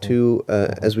themselves to,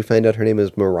 as we find out, her name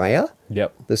is Mariah.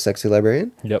 Yep. The sexy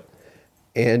librarian. Yep.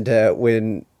 And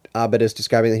when Abed is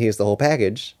describing that he is the whole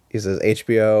package, he says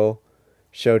HBO,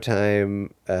 Showtime,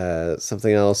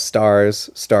 something else,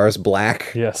 Stars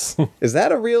Black. Yes. Is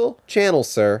that a real channel,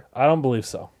 sir? I don't believe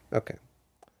so. Okay.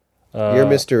 You're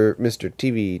Mr.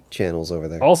 TV channels over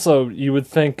there. Also, you would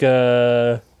think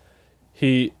okay.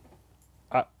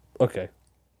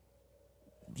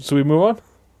 So we move on?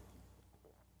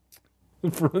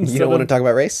 You don't want to talk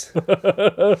about race?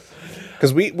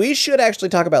 Because we should actually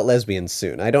talk about lesbians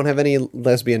soon. I don't have any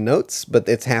lesbian notes, but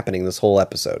it's happening this whole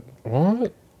episode.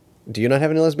 What? Do you not have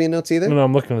any lesbian notes either? No,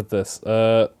 I'm looking at this.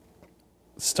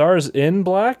 Stars in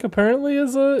Black apparently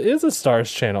is a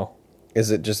Stars channel.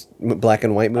 Is it just black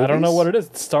and white movies? I don't know what it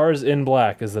is. Stars in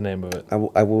Black is the name of it.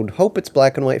 I would hope it's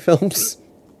black and white films.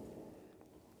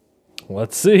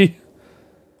 Let's see.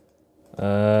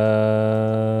 Stars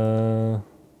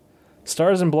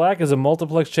in Black is a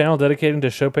multiplex channel dedicated to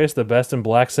showcase the best in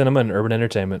black cinema and urban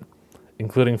entertainment,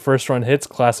 including first-run hits,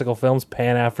 classical films,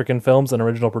 Pan-African films, and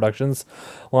original productions.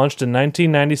 Launched in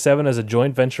 1997 as a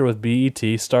joint venture with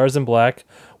BET, Stars in Black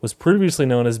was previously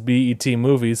known as BET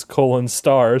Movies,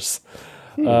 Stars,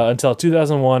 until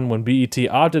 2001 when BET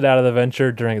opted out of the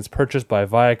venture during its purchase by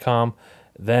Viacom,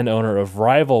 then owner of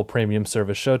rival premium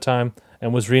service Showtime,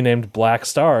 and was renamed Black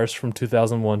Stars from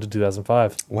 2001 to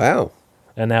 2005. Wow.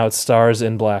 And now it's Stars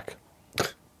in Black. I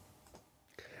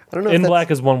don't know. In Black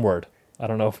is one word. I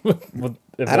don't know if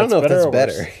that's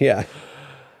better. Yeah.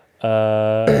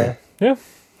 Yeah.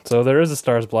 So there is a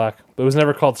Stars Black, but it was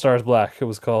never called Stars Black. It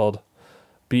was called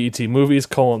BET Movies,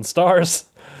 Stars.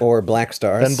 Or Black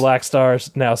Stars. Then Black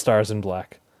Stars, now Stars in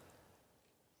Black.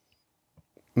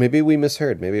 Maybe we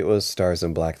misheard. Maybe it was Stars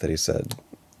in Black that he said.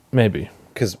 Maybe.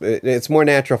 Because it's more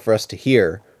natural for us to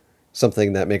hear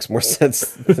something that makes more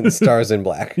sense than Stars in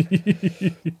Black.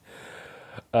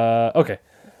 Okay.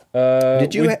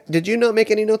 Did you not make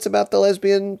any notes about the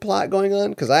lesbian plot going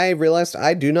on? Because I realized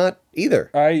I do not either.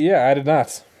 I did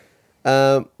not.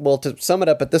 Well, to sum it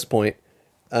up at this point,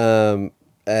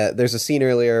 there's a scene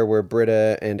earlier where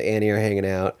Britta and Annie are hanging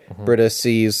out. Britta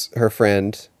sees her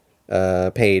friend,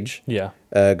 Paige. Yeah.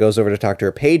 Goes over to talk to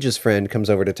her. Paige's friend comes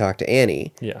over to talk to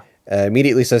Annie. Yeah.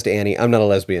 Immediately says to Annie, "I'm not a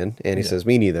lesbian." Annie says,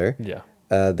 "Me neither." Yeah.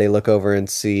 they look over and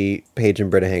see Paige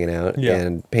and Britta hanging out, Yeah.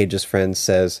 and Paige's friend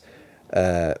says,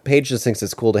 Paige just thinks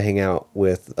it's cool to hang out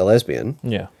with a lesbian.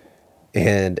 Yeah.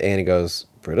 And Annie goes,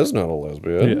 Britta's not a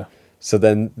lesbian. Yeah. So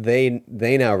then they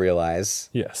now realize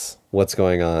Yes. what's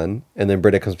going on. And then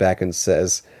Britta comes back and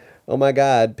says, oh my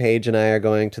God, Paige and I are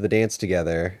going to the dance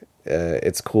together.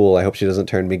 It's cool. I hope she doesn't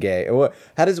turn me gay. What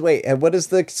is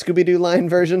the Scooby-Doo line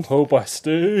version? Hope I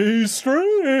stay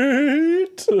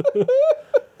straight.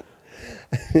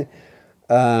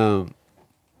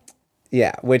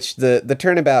 Yeah, which the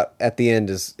turnabout at the end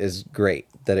is great.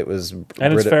 That it was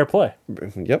And it's fair play.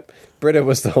 Yep, Britta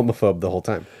was the homophobe the whole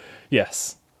time.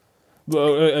 Yes.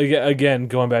 Well, again,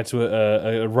 going back to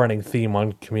a running theme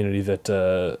on Community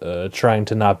that trying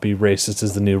to not be racist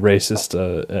is the new racist,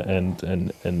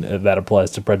 and that applies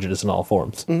to prejudice in all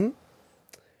forms. Mm-hmm.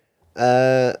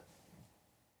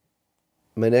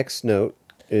 My next note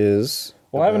is...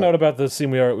 Well, I have a note about the scene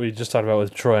we just talked about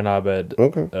with Troy and Abed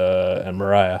and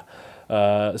Mariah.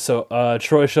 So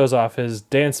Troy shows off his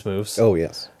dance moves. Oh,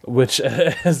 yes. Which,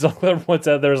 as Dunkley points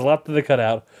out, there's a lot that they cut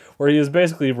out, where he is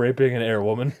basically raping an air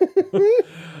woman.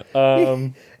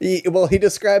 He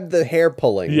described the hair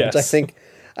pulling, yes. which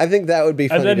I think that would be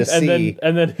funny to see.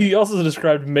 And then he also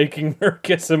described making her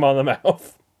kiss him on the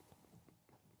mouth.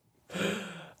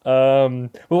 But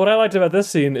what I liked about this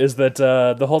scene is that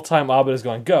the whole time Abed is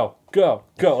going, go, go,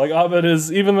 go. Like, Abed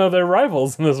is, even though they're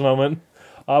rivals in this moment,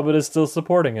 Abed is still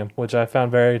supporting him, which I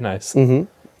found very nice. Mm-hmm.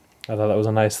 I thought that was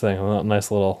a nice thing, a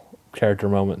nice little character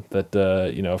moment that,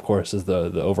 of course, is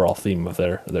the overall theme of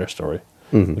their story,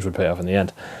 which would pay off in the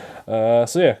end. So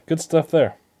yeah, good stuff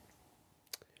there.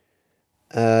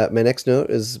 My next note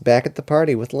is back at the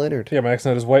party with Leonard. Yeah, my next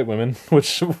note is white women,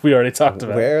 which we already talked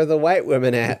about. Where are the white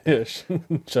women at? Yeah,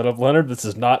 shut up, Leonard. This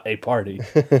is not a party.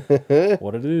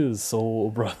 What it is, soul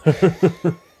brother.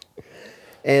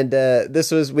 And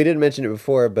we didn't mention it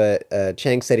before, but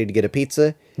Chang said he'd get a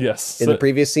pizza. Yes. In the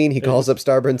previous scene, he calls up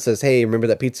Starburns and says, hey, remember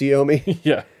that pizza you owe me?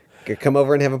 Yeah. Come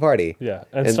over and have a party. Yeah,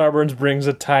 and Starburns brings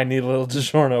a tiny little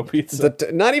DiGiorno pizza.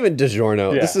 Not even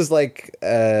DiGiorno. Yeah. This is like...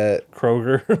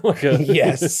 Kroger.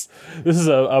 Yes. This is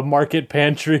a market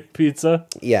pantry pizza.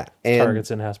 Yeah. And Target's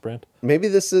in-house brand. Maybe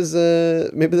this is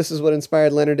what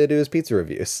inspired Leonard to do his pizza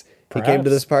reviews. Perhaps. He came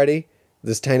to this party,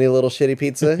 this tiny little shitty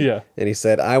pizza. Yeah. And he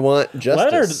said, I want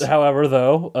justice. Leonard, however,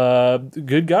 though,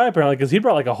 good guy apparently, because he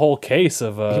brought like a whole case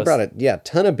of... he brought a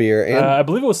ton of beer. And I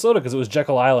believe it was soda, because it was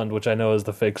Jekyll Island, which I know is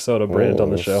the fake soda brand on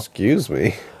the show. Excuse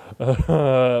me.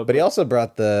 But he also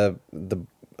brought the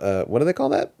what do they call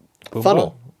that?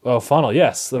 Funnel. Oh, funnel,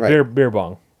 yes. The beer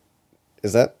bong.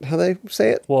 Is that how they say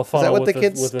it? Well, funnel is that what with the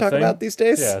kids talk about these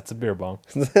days? Yeah, it's a beer bong.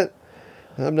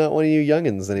 I'm not one of you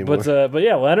youngins anymore. But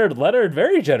yeah, Leonard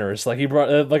very generous. Like he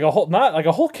brought like a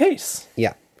whole case.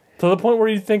 Yeah. To the point where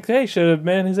you think, hey, should a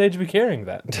man his age be carrying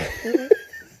that?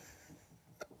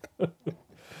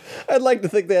 I'd like to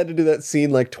think they had to do that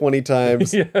scene like 20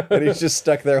 times, and he's just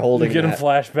stuck there holding it. You get him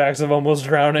flashbacks of almost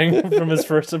drowning from his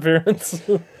first appearance.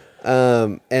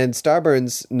 And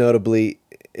Starburns, notably,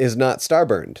 is not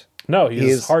Starburned. No,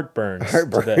 he's heartburned.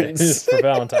 Heartburns. For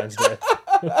Valentine's Day.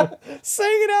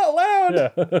 Saying it out loud. Yeah,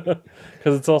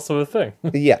 because it's also a thing.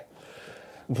 Yeah.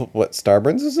 What,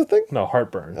 Starburns is a thing? No,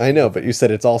 heartburn. I know, but you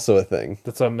said it's also a thing.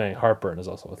 That's what I mean. Heartburn is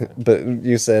also a thing. But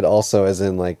you said also as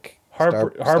in like...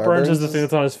 Heartburns is the thing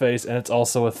that's on his face, and it's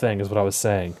also a thing, is what I was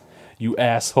saying. You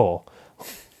asshole.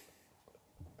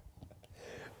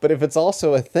 But if it's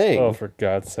also a thing... Oh, for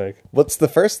God's sake. What's the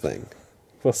first thing?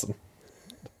 Listen.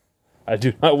 I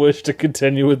do not wish to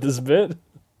continue with this bit.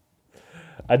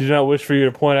 I do not wish for you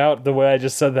to point out the way I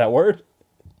just said that word.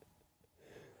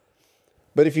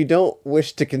 But if you don't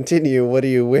wish to continue, what do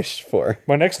you wish for?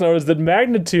 My next note is that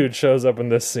Magnitude shows up in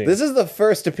this scene. This is the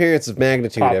first appearance of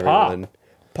Magnitude, everyone.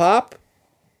 Pop.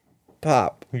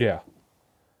 Yeah.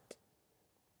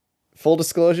 Full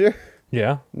disclosure?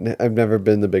 Yeah. I've never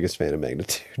been the biggest fan of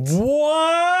Magnitude.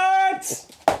 What?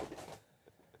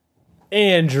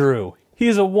 Andrew.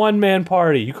 He's a one-man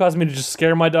party. You caused me to just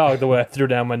scare my dog the way I threw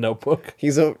down my notebook.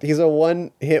 He's a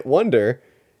one-hit wonder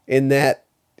in that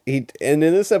and in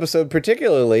this episode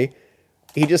particularly,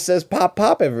 he just says pop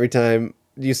pop every time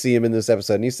you see him in this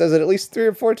episode, and he says it at least 3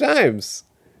 or 4 times.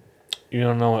 You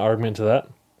don't know my argument to that?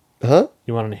 Huh?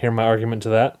 You want to hear my argument to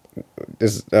that?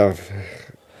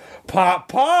 Pop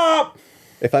pop!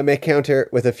 If I may counter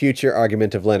with a future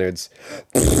argument of Leonard's.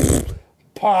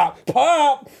 Pop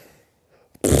pop!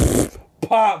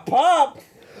 Pop pop!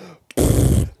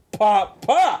 Pop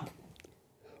pop!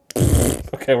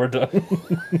 Okay, we're done.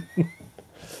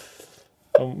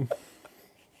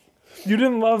 You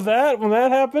didn't love that when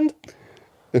that happened?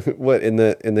 What, in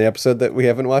the episode that we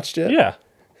haven't watched yet? Yeah.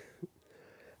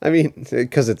 I mean,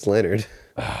 because it's Leonard.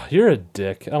 You're a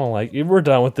dick. I don't like you. We're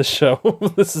done with this show.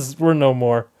 We're no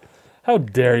more. How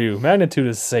dare you? Magnitude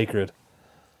is sacred.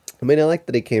 I mean, I like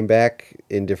that he came back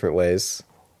in different ways.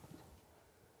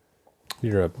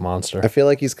 You're a monster. I feel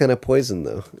like he's kind of poison,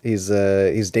 though. He's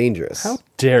dangerous. How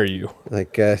dare you?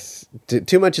 Like,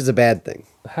 too much is a bad thing.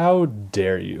 How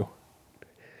dare you?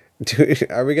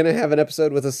 Are we going to have an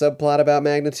episode with a subplot about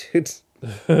Magnitude?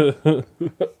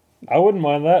 I wouldn't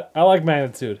mind that. I like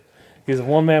Magnitude. He's a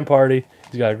one-man party.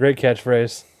 He's got a great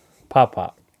catchphrase. Pop,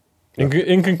 pop.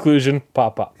 In conclusion,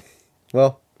 pop, pop.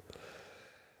 Well,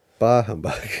 bah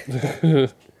humbug.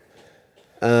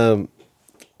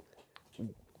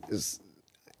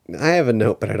 I have a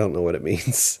note, but I don't know what it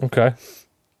means. Okay.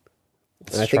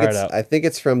 I think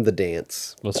it's from the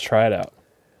dance. Let's try it out.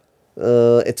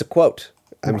 It's a quote.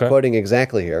 I'm quoting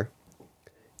exactly here.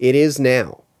 It is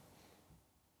now.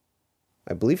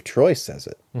 I believe Troy says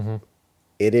it. Mm-hmm.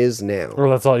 It is now.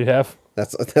 Well, that's all you have?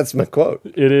 That's my quote.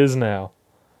 It is now.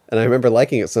 And I remember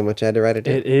liking it so much I had to write it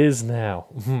down. It is now.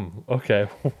 Okay.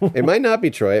 It might not be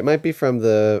Troy. It might be from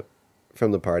the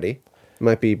party. It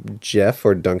might be Jeff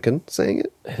or Duncan saying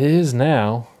it. It is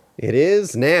now. It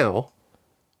is now.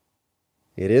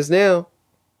 It is now.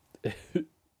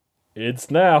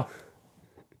 It's now.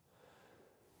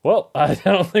 Well, I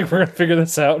don't think we're going to figure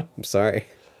this out. I'm sorry.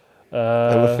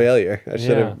 I'm a failure. I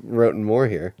should have written more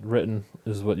here. Written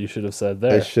is what you should have said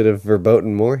there. I should have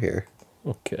verboten more here.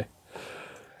 Okay.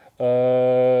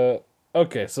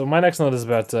 Okay, so my next note is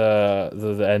about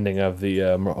the ending of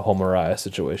the whole Mariah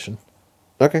situation.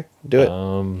 Okay, do it.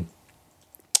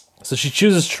 So she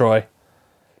chooses Troy.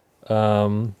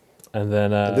 And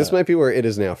then this might be where it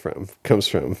is now comes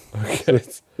from. Okay.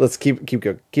 Let's keep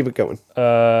it going.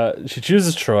 She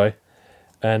chooses Troy,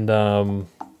 and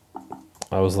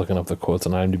I was looking up the quotes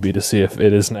on IMDb to see if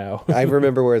it is now. I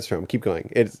remember where it's from. Keep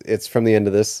going. It's from the end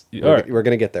of this. Right. We're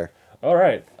gonna get there. All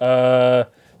right.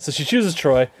 So she chooses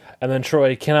Troy, and then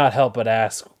Troy cannot help but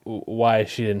ask why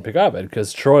she didn't pick Abed,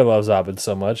 because Troy loves Abed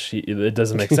so much, it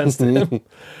doesn't make sense to him.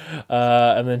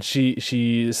 And then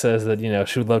she says that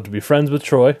she would love to be friends with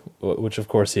Troy, which of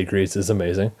course he agrees is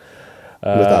amazing.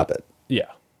 With Abed. Yeah.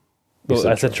 Well,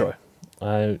 I said Troy.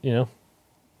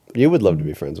 You would love to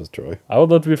be friends with Troy. I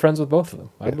would love to be friends with both of them.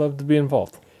 I'd love to be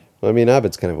involved. Well, I mean,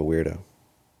 Abed's kind of a weirdo.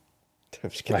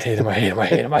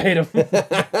 I hate him.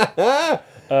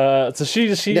 So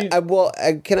she.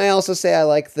 Can I also say I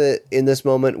like that in this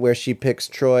moment where she picks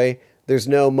Troy, there's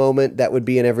no moment that would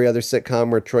be in every other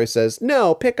sitcom where Troy says,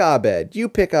 "No, pick Abed. You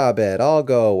pick Abed. I'll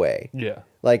go away." Yeah.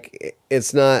 Like,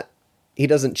 it's not, he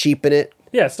doesn't cheapen it.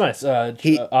 Yeah, it's nice.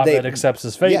 Abed accepts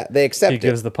his fate. Yeah, they accept it. He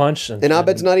gives the punch. And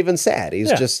Abed's not even sad.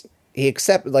 He's just, he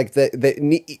accepts, like,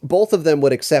 both of them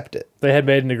would accept it. They had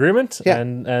made an agreement,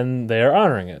 and they are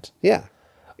honoring it. Yeah.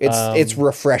 It's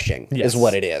refreshing, is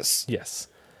what it is. Yes.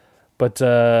 But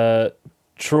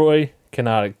Troy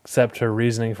cannot accept her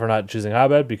reasoning for not choosing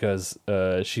Abed because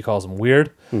she calls him weird,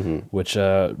 which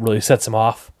really sets him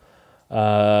off.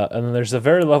 And then there's a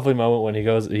very lovely moment when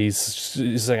he's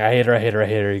saying, I hate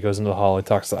her. He goes into the hall, he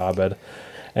talks to Abed,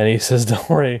 and he says, "Don't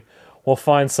worry, we'll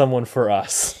find someone for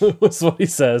us." That's what he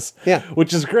says. Yeah.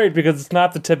 Which is great because it's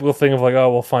not the typical thing of like,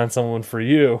 oh, we'll find someone for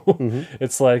you.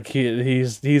 It's like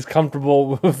he's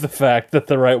comfortable with the fact that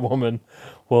the right woman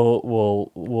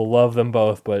will love them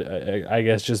both, but I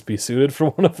guess just be suited for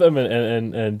one of them,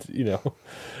 and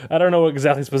I don't know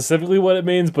exactly specifically what it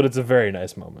means, but it's a very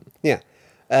nice moment. Yeah.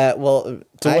 So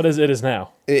what is it is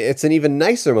now? It's an even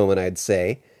nicer moment, I'd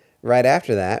say, right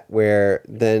after that, where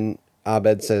then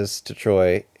Abed says to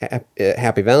Troy,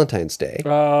 "Happy Valentine's Day."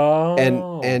 Oh.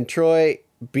 And Troy,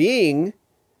 being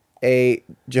a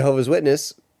Jehovah's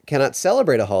Witness, cannot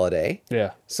celebrate a holiday.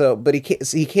 Yeah. So, but he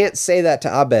can't say that to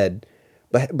Abed.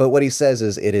 But what he says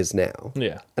is, "It is now."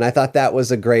 Yeah. And I thought that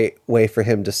was a great way for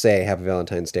him to say Happy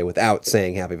Valentine's Day without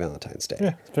saying Happy Valentine's Day.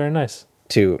 Yeah, it's very nice.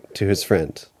 To his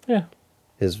friend. Yeah.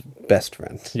 His best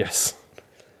friend. Yes.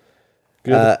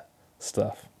 Good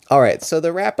stuff. All right, so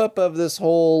the wrap up of this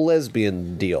whole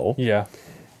lesbian deal. Yeah.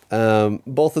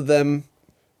 Both of them,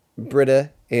 Britta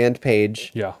and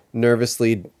Paige,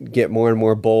 nervously get more and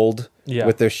more bold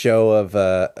with their show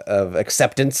of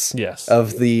acceptance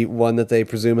of the one that they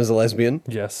presume is a lesbian.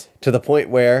 Yes. To the point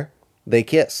where they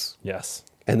kiss. Yes.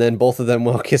 And then both of them,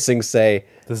 while kissing, say,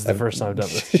 "This is the first time I've done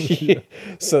this."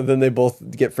 So then they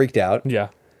both get freaked out. Yeah.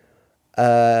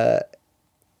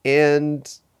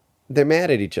 And they're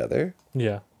mad at each other.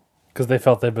 Yeah. Because they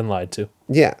felt they've been lied to.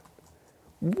 Yeah.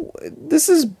 This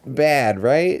is bad,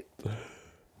 right?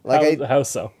 Like how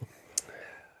so?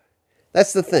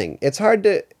 That's the thing. It's hard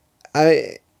to...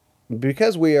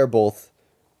 Because we are both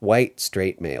white,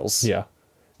 straight males. Yeah.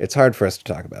 It's hard for us to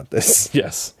talk about this.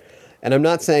 Yes. And I'm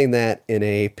not saying that in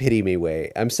a pity me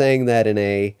way. I'm saying that in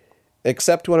a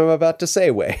accept what I'm about to say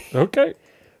way. Okay.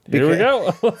 Here we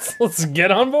go. Let's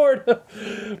get on board.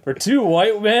 For two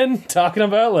white men talking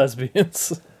about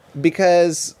lesbians.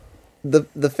 Because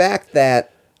the fact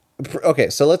that... Okay,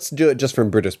 so let's do it just from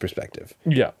Britta's perspective.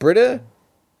 Yeah. Britta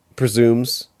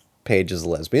presumes Paige is a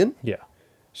lesbian. Yeah.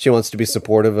 She wants to be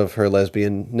supportive of her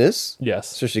lesbianness. Yes.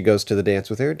 So she goes to the dance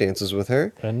with her, dances with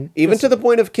her, And even to the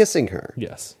point of kissing her.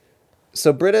 Yes.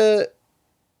 So Britta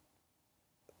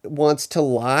wants to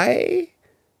lie,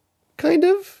 kind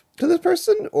of, to this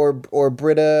person, or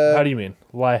Britta. How do you mean?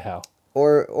 Lie how?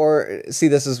 Or see,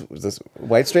 this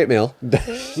white straight male.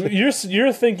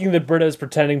 You're thinking that Britta is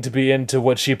pretending to be into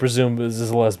what she presumes is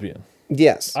a lesbian.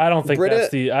 Yes, I don't think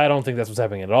I don't think that's what's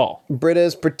happening at all. Britta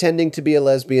is pretending to be a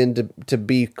lesbian to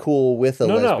be cool with a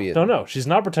lesbian. No. She's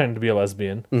not pretending to be a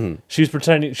lesbian. Mm-hmm.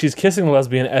 She's kissing the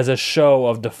lesbian as a show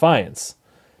of defiance.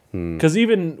 Because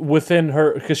even within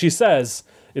her, because she says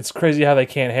it's crazy how they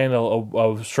can't handle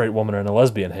a straight woman and a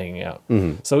lesbian hanging out.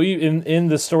 Mm-hmm. So in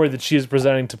the story that she is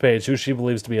presenting to Paige, who she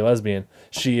believes to be a lesbian,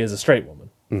 she is a straight woman.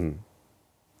 Mm-hmm.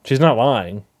 She's not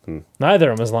lying.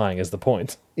 Neither of them is lying. Is the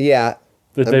point? Yeah.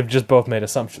 That they've just both made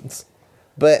assumptions.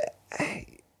 But,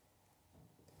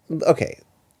 okay,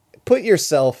 put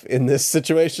yourself in this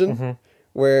situation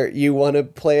where you want to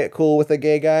play it cool with a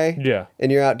gay guy. Yeah.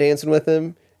 And you're out dancing with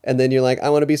him, and then you're like, I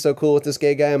want to be so cool with this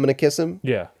gay guy, I'm going to kiss him.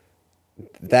 Yeah.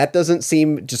 That doesn't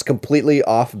seem just completely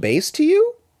off base to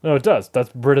you? No, it does. That's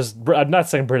Britta's... I'm not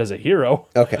saying Britta's a hero.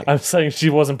 Okay. I'm saying she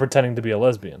wasn't pretending to be a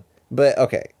lesbian. But,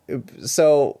 okay,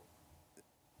 so...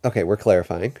 Okay, we're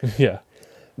clarifying. Yeah.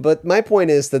 But my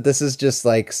point is that this is just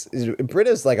like...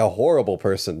 Britta's like a horrible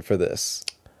person for this.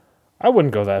 I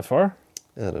wouldn't go that far.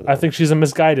 I don't know. I think she's a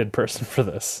misguided person for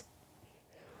this.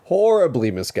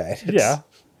 Horribly misguided. Yeah.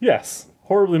 Yes.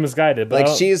 Horribly misguided. But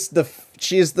Like, she's the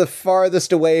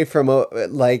farthest away from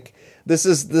this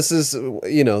is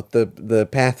you know, the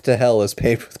path to hell is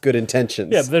paved with good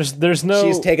intentions. Yeah, there's no...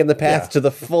 She's taken the path to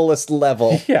the fullest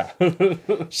level. Yeah.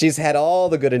 She's had all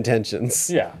the good intentions.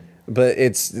 Yeah. But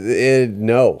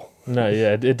no. No,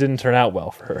 yeah, it didn't turn out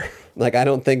well for her. Like, I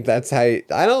don't think that's how you,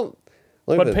 I don't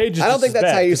look But at this. Paige is I don't just think as that's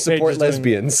bad, how you 'cause Paige support is doing-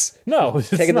 lesbians. No, it's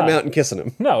Taking not. them out and kissing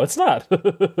them. No, it's not.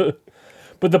 But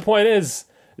the point is,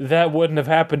 that wouldn't have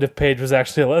happened if Paige was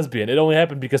actually a lesbian. It only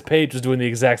happened because Paige was doing the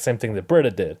exact same thing that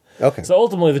Britta did. Okay. So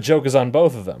ultimately, the joke is on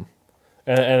both of them.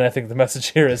 And I think the message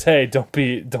here is, hey, don't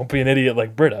be an idiot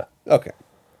like Britta. Okay.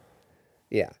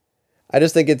 Yeah. I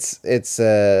just think it's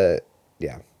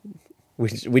yeah.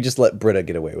 We just let Britta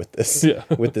get away with this. Yeah.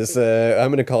 With this I'm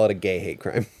going to call it a gay hate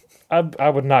crime. I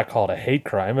would not call it a hate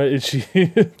crime.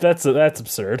 That's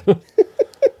absurd.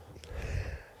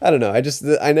 I don't know.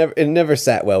 It never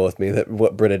sat well with me that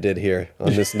what Britta did here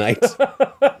on this night.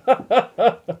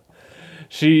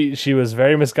 She was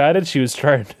very misguided. She was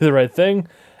trying to do the right thing,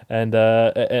 and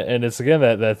it's again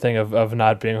that thing of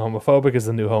not being homophobic is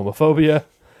the new homophobia,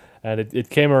 and it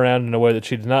came around in a way that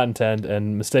she did not intend,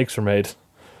 and mistakes were made,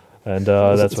 and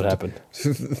that's what happened.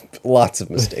 Lots of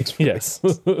mistakes. Yes.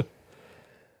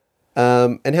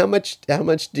 And how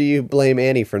much do you blame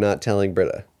Annie for not telling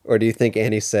Britta? Or do you think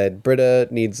Annie said, Britta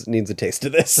needs a taste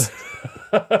of this?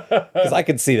 Because I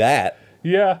could see that.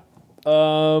 Yeah.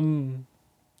 Yeah,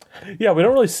 we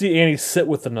don't really see Annie sit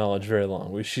with the knowledge very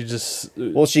long. She just...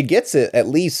 Well, she gets it at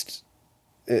least,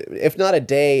 if not a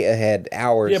day ahead,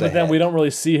 hours Yeah, but then ahead. we don't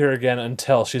really see her again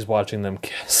until she's watching them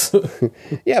kiss.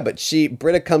 Yeah, but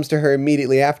Britta comes to her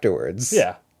immediately afterwards.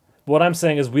 Yeah. What I'm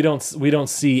saying is we don't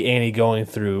see Annie going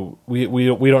through... We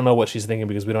don't know what she's thinking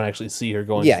because we don't actually see her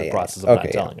going through the process of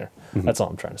not telling her. Mm-hmm. That's all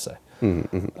I'm trying to say.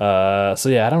 Mm-hmm. So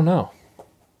yeah, I don't know.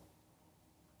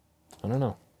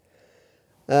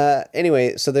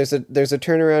 Anyway, so there's a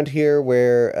turnaround here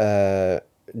where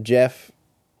Jeff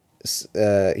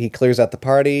he clears out the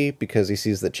party because he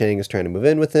sees that Chang is trying to move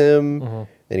in with him,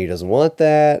 and he doesn't want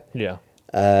that. Yeah.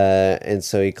 And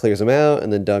so he clears him out,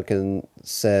 and then Duncan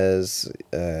says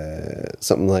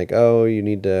something like, "Oh, you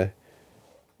need to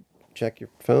check your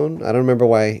phone." I don't remember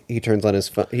why he turns on his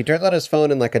phone. He turns on his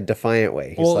phone in like a defiant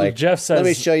way. He's like, Jeff says, "Let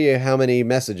me show you how many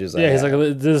messages I have." Yeah, he's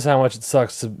like, "This is how much it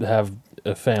sucks to have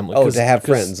a family." Oh, to have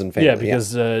friends and family. Yeah,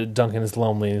 because Duncan is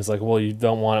lonely, and he's like, "Well, you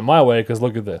don't want it my way because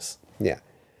look at this." Yeah,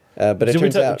 but it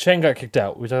turns out Chang got kicked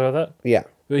out. We talked about that. Yeah.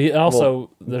 There's a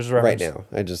reference right now.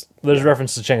 There's a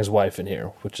reference to Chang's wife in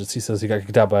here, which is he says he got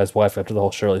kicked out by his wife after the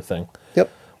whole Shirley thing.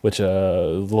 Yep. which a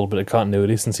little bit of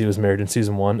continuity since he was married in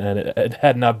season 1, and it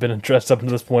had not been addressed up to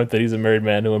this point that he's a married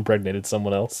man who impregnated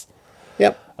someone else.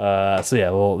 Yep. So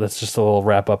yeah, that's just a little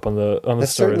wrap up on the That story.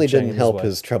 certainly of Chang didn't and help wife.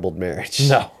 his troubled marriage.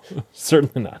 No,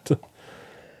 certainly not.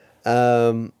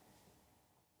 And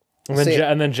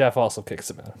then Jeff also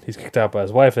kicks him out. He's kicked out by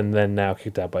his wife, and then now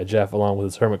kicked out by Jeff, along with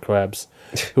his hermit crabs,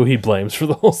 who he blames for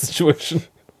the whole situation.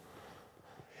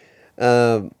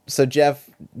 So Jeff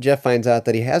finds out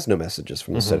that he has no messages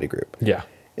from the study group. Yeah.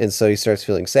 And so he starts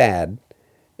feeling sad.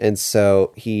 And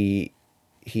so he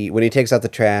when he takes out the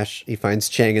trash, he finds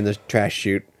Chang in the trash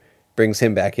chute, brings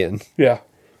him back in. Yeah.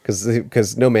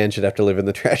 Because no man should have to live in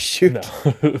the trash chute.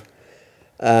 No.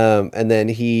 And then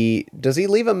does he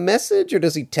leave a message or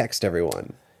does he text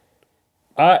everyone?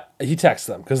 He texts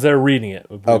them because they're reading it.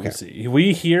 Okay.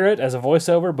 We hear it as a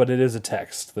voiceover, but it is a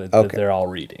text that they're all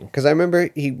reading. Because I remember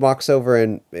he walks over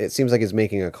and it seems like he's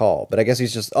making a call, but I guess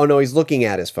he's just, he's looking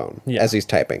at his phone as he's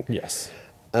typing. Yes.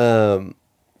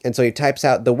 And so he types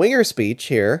out the winger speech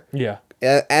here Yeah.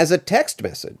 as a text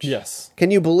message. Yes.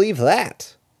 Can you believe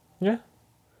that? Yeah.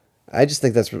 I just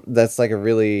think that's like a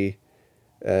really...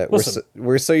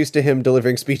 we're so used to him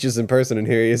delivering speeches in person, and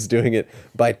here he is doing it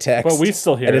by text. But we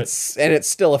still hear and it. And it's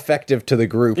still effective to the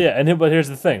group. Yeah, but here's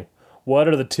the thing. What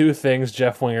are the two things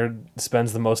Jeff Winger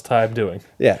spends the most time doing?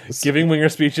 Yeah. Giving Winger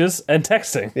speeches and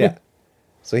texting. Yeah.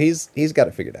 So he's got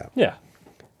it figured out. Yeah.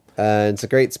 It's a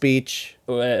great speech.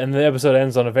 And the episode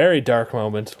ends on a very dark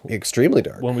moment. Extremely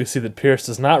dark. When we see that Pierce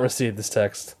does not receive this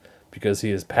text because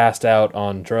he is passed out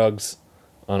on drugs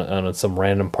on some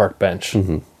random park bench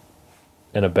in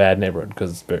a bad neighborhood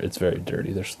because it's very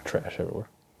dirty. There's trash everywhere.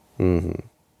 Mm-hmm.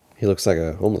 He looks like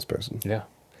a homeless person. Yeah.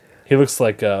 He looks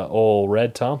like old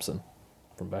Red Thompson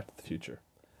from Back to the Future,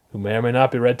 who may or may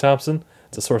not be Red Thompson.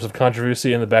 It's a source of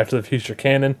controversy in the Back to the Future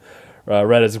canon.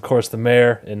 Red is, of course, the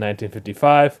mayor in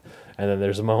 1955, and then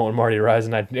there's a moment when Marty arrives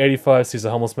in 1985, sees a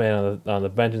homeless man on the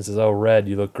bench and says, "Oh, Red,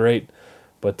 you look great."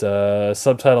 But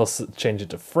subtitles change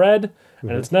it to Fred,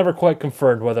 and it's never quite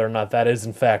confirmed whether or not that is,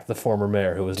 in fact, the former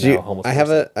mayor who is now a homeless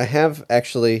person. I have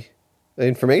actually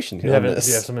information here on this.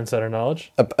 Do you have some insider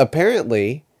knowledge?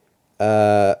 Apparently,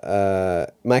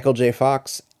 Michael J.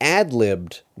 Fox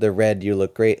ad-libbed the "Red, you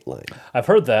look great" line. I've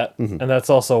heard that, and that's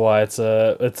also why it's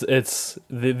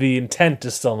the intent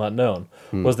is still not known.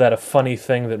 Was that a funny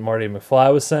thing that Marty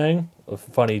McFly was saying, a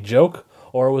funny joke,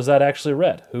 or was that actually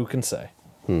Red? Who can say?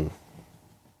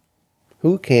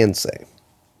 Who can say?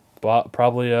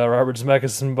 Probably Robert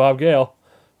Zemeckis and Bob Gale,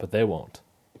 but they won't.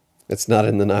 It's not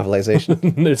in the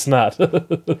novelization. It's not. Maybe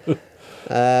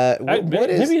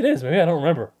it is. Maybe I don't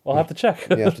remember. I'll have to check.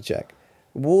 You have to check.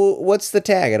 What's the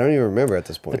tag? I don't even remember at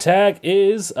this point. The tag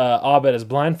is Abed is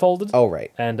blindfolded. Oh,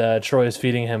 right. And Troy is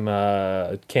feeding him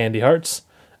candy hearts,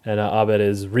 and Abed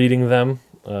is reading them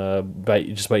by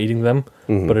eating them.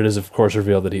 But it is, of course,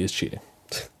 revealed that he is cheating.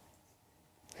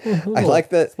 I like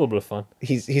that. It's a little bit of fun.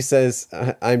 He says,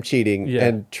 "I'm cheating,"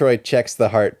 and Troy checks the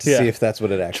heart to see if that's what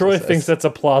it actually says. Troy thinks that's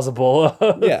a plausible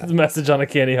message on a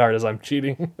candy heart as "I'm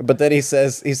cheating." But then he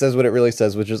says what it really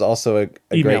says, which is also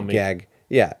a great gag.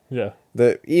 Yeah. Yeah.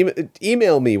 The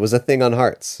email me was a thing on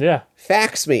hearts. Yeah.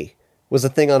 Fax me was a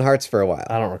thing on hearts for a while.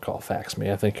 I don't recall fax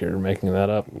me. I think you're making that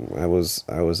up. I was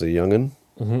a youngin'.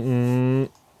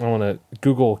 I want to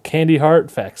Google candy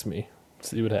heart fax me.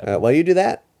 See what happens. While you do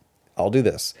that, I'll do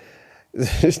this.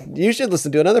 You should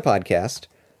listen to another podcast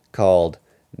called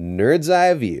Nerd's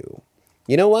Eye View.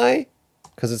 You know why?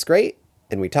 Because it's great,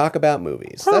 and we talk about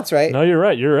movies. Huh. That's right. No, you're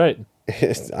right. You're right.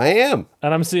 I am.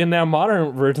 And I'm seeing now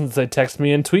modern versions say text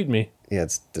me and tweet me. Yeah,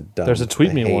 it's dumb. There's a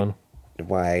tweet me one.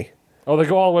 Why? Oh, they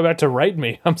go all the way back to write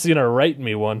me. I'm seeing a write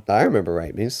me one. I remember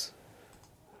Write Me's.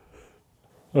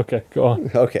 Okay, go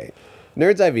on. Okay.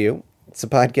 Nerd's Eye View. It's a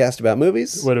podcast about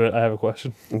movies. Wait a minute. I have a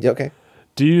question. Okay.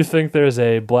 Do you think there's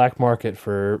a black market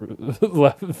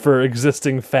for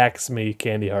existing fax me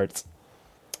candy hearts?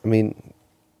 I mean,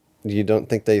 you don't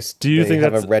think they think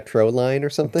have that's a retro line or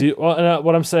something?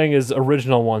 What I'm saying is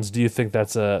original ones. Do you think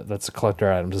that's a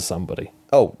collector item to somebody?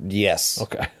 Oh, yes.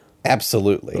 Okay.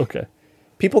 Absolutely. Okay.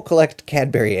 People collect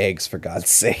Cadbury eggs, for God's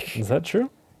sake. Is that true?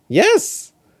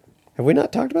 Yes. Have we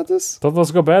not talked about this? Don't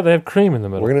those go bad? They have cream in the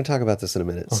middle. We're going to talk about this in a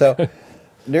minute. Okay. So,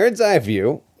 Nerd's Eye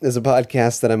View is a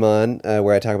podcast that I'm on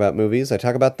where I talk about movies. I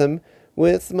talk about them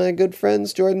with my good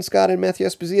friends Jordan Scott and Matthew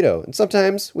Esposito. And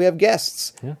sometimes we have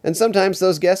guests. Yeah. And sometimes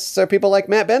those guests are people like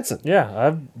Matt Benson. Yeah,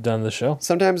 I've done the show.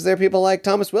 Sometimes they're people like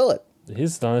Thomas Willett.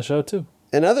 He's done the show too.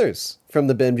 And others from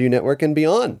the Benview Network and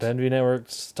beyond. Benview Network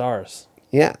stars.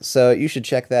 Yeah, so you should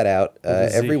check that out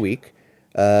every week.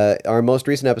 Our most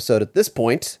recent episode at this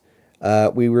point,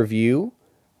 we review,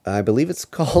 I believe it's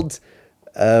called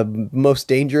Most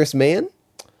Dangerous Man.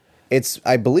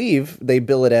 I believe they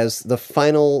bill it as the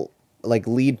final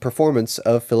lead performance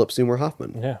of Philip Seymour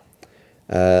Hoffman. Yeah.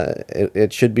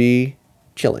 It should be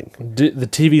chilling. The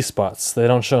TV spots, they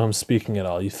don't show him speaking at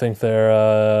all. You think they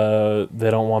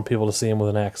don't want people to see him with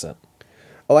an accent?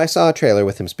 Oh, I saw a trailer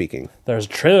with him speaking. There's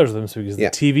trailers with him speaking. The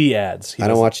TV ads. I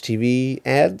don't watch TV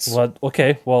ads. Well,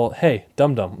 okay, well, hey,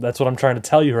 dum-dum. That's what I'm trying to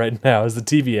tell you right now is the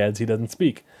TV ads, he doesn't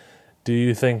speak. Do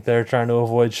you think they're trying to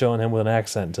avoid showing him with an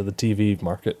accent to the TV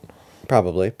market?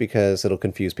 Probably, because it'll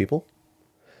confuse people.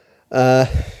 They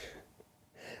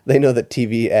know that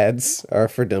TV ads are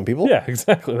for dumb people. Yeah,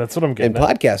 exactly. That's what I'm getting and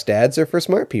at. podcast ads are for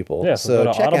smart people. Yeah, so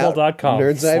go to check audible.com out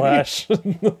Nerds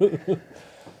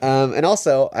and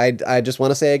also, I just want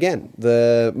to say again,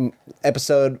 the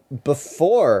episode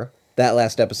before that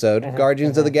last episode,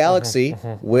 Guardians of the Galaxy,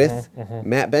 with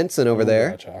Matt Benson over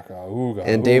there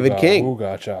and David King.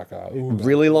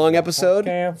 Really long episode.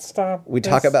 We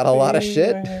talk about a lot of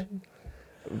shit.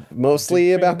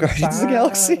 Mostly about Guardians of the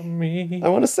Galaxy, I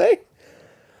want to say.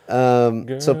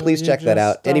 So please check that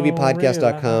out.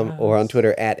 NEVpodcast.com or on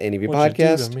Twitter at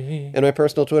NEVpodcast and my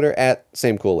personal Twitter at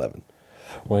SameCool11.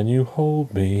 When you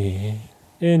hold me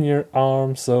in your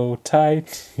arms so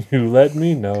tight, you let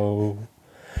me know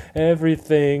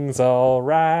everything's all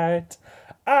right.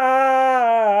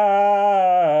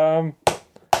 I'm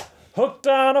hooked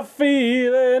on a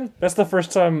feeling. That's the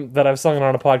first time that I've sung it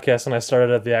on a podcast, and I started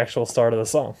at the actual start of the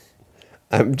song.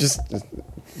 I'm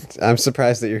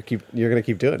surprised that you're gonna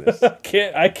keep doing this.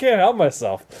 I can't help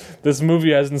myself. This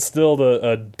movie has instilled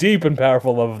a deep and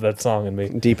powerful love of that song in me.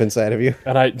 Deep inside of you.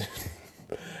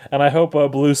 And I hope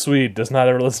Blue Swede does not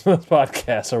ever listen to this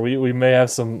podcast, or we may have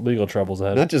some legal troubles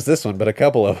ahead. Not just this one, but a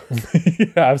couple of them.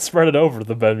 Yeah, I've spread it over to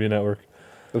the Benview Network.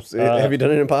 Have you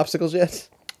done it in popsicles yet?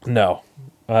 No.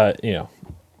 No.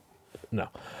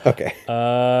 Okay.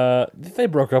 They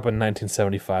broke up in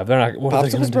 1975. They're not.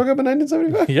 Popsicles broke up in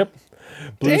 1975? Yep.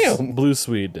 Damn. Blue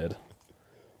Swede did.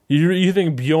 You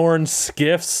think Bjorn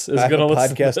Skiffs is going to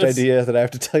listen to this? I have a podcast idea that I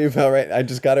have to tell you about right. I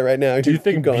just got it right now. Do you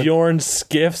think Bjorn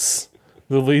Skiffs,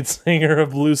 the lead singer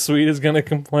of Blue Swede, is going to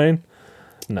complain?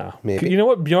 No. Maybe. You know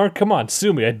what, Bjorn? Come on,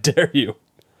 sue me. I dare you.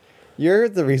 You're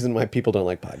the reason why people don't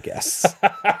like podcasts.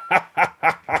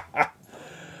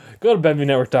 Go to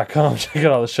BenviewNetwork.com. Check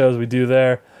out all the shows we do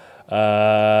there.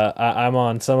 I'm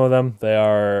on some of them. They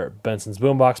are Benson's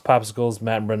Boombox Popsicles,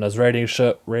 Matt and Brenda's radio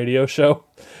show.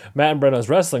 Matt and Brenda's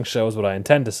wrestling show is what I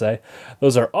intend to say.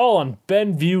 Those are all on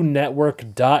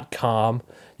BenviewNetwork.com.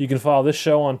 You can follow this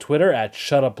show on Twitter at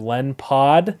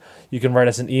ShutUpLenPod. You can write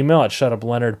us an email at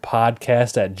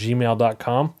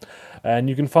ShutUpLeonardPodcast@gmail.com. And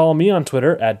you can follow me on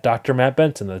Twitter at Dr. Matt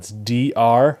Benson. That's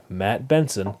Dr. Matt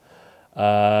Benson.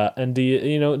 And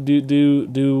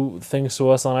do things to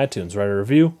us on iTunes. Write a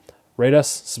review, rate us,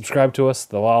 subscribe to us.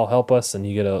 They'll all help us, and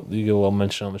you get a little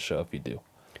mention on the show if you do.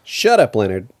 Shut up,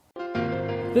 Leonard.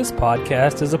 This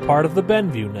podcast is a part of the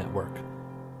Benview Network.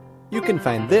 You can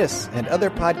find this and other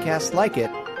podcasts like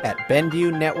it at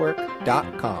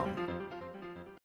BenviewNetwork.com.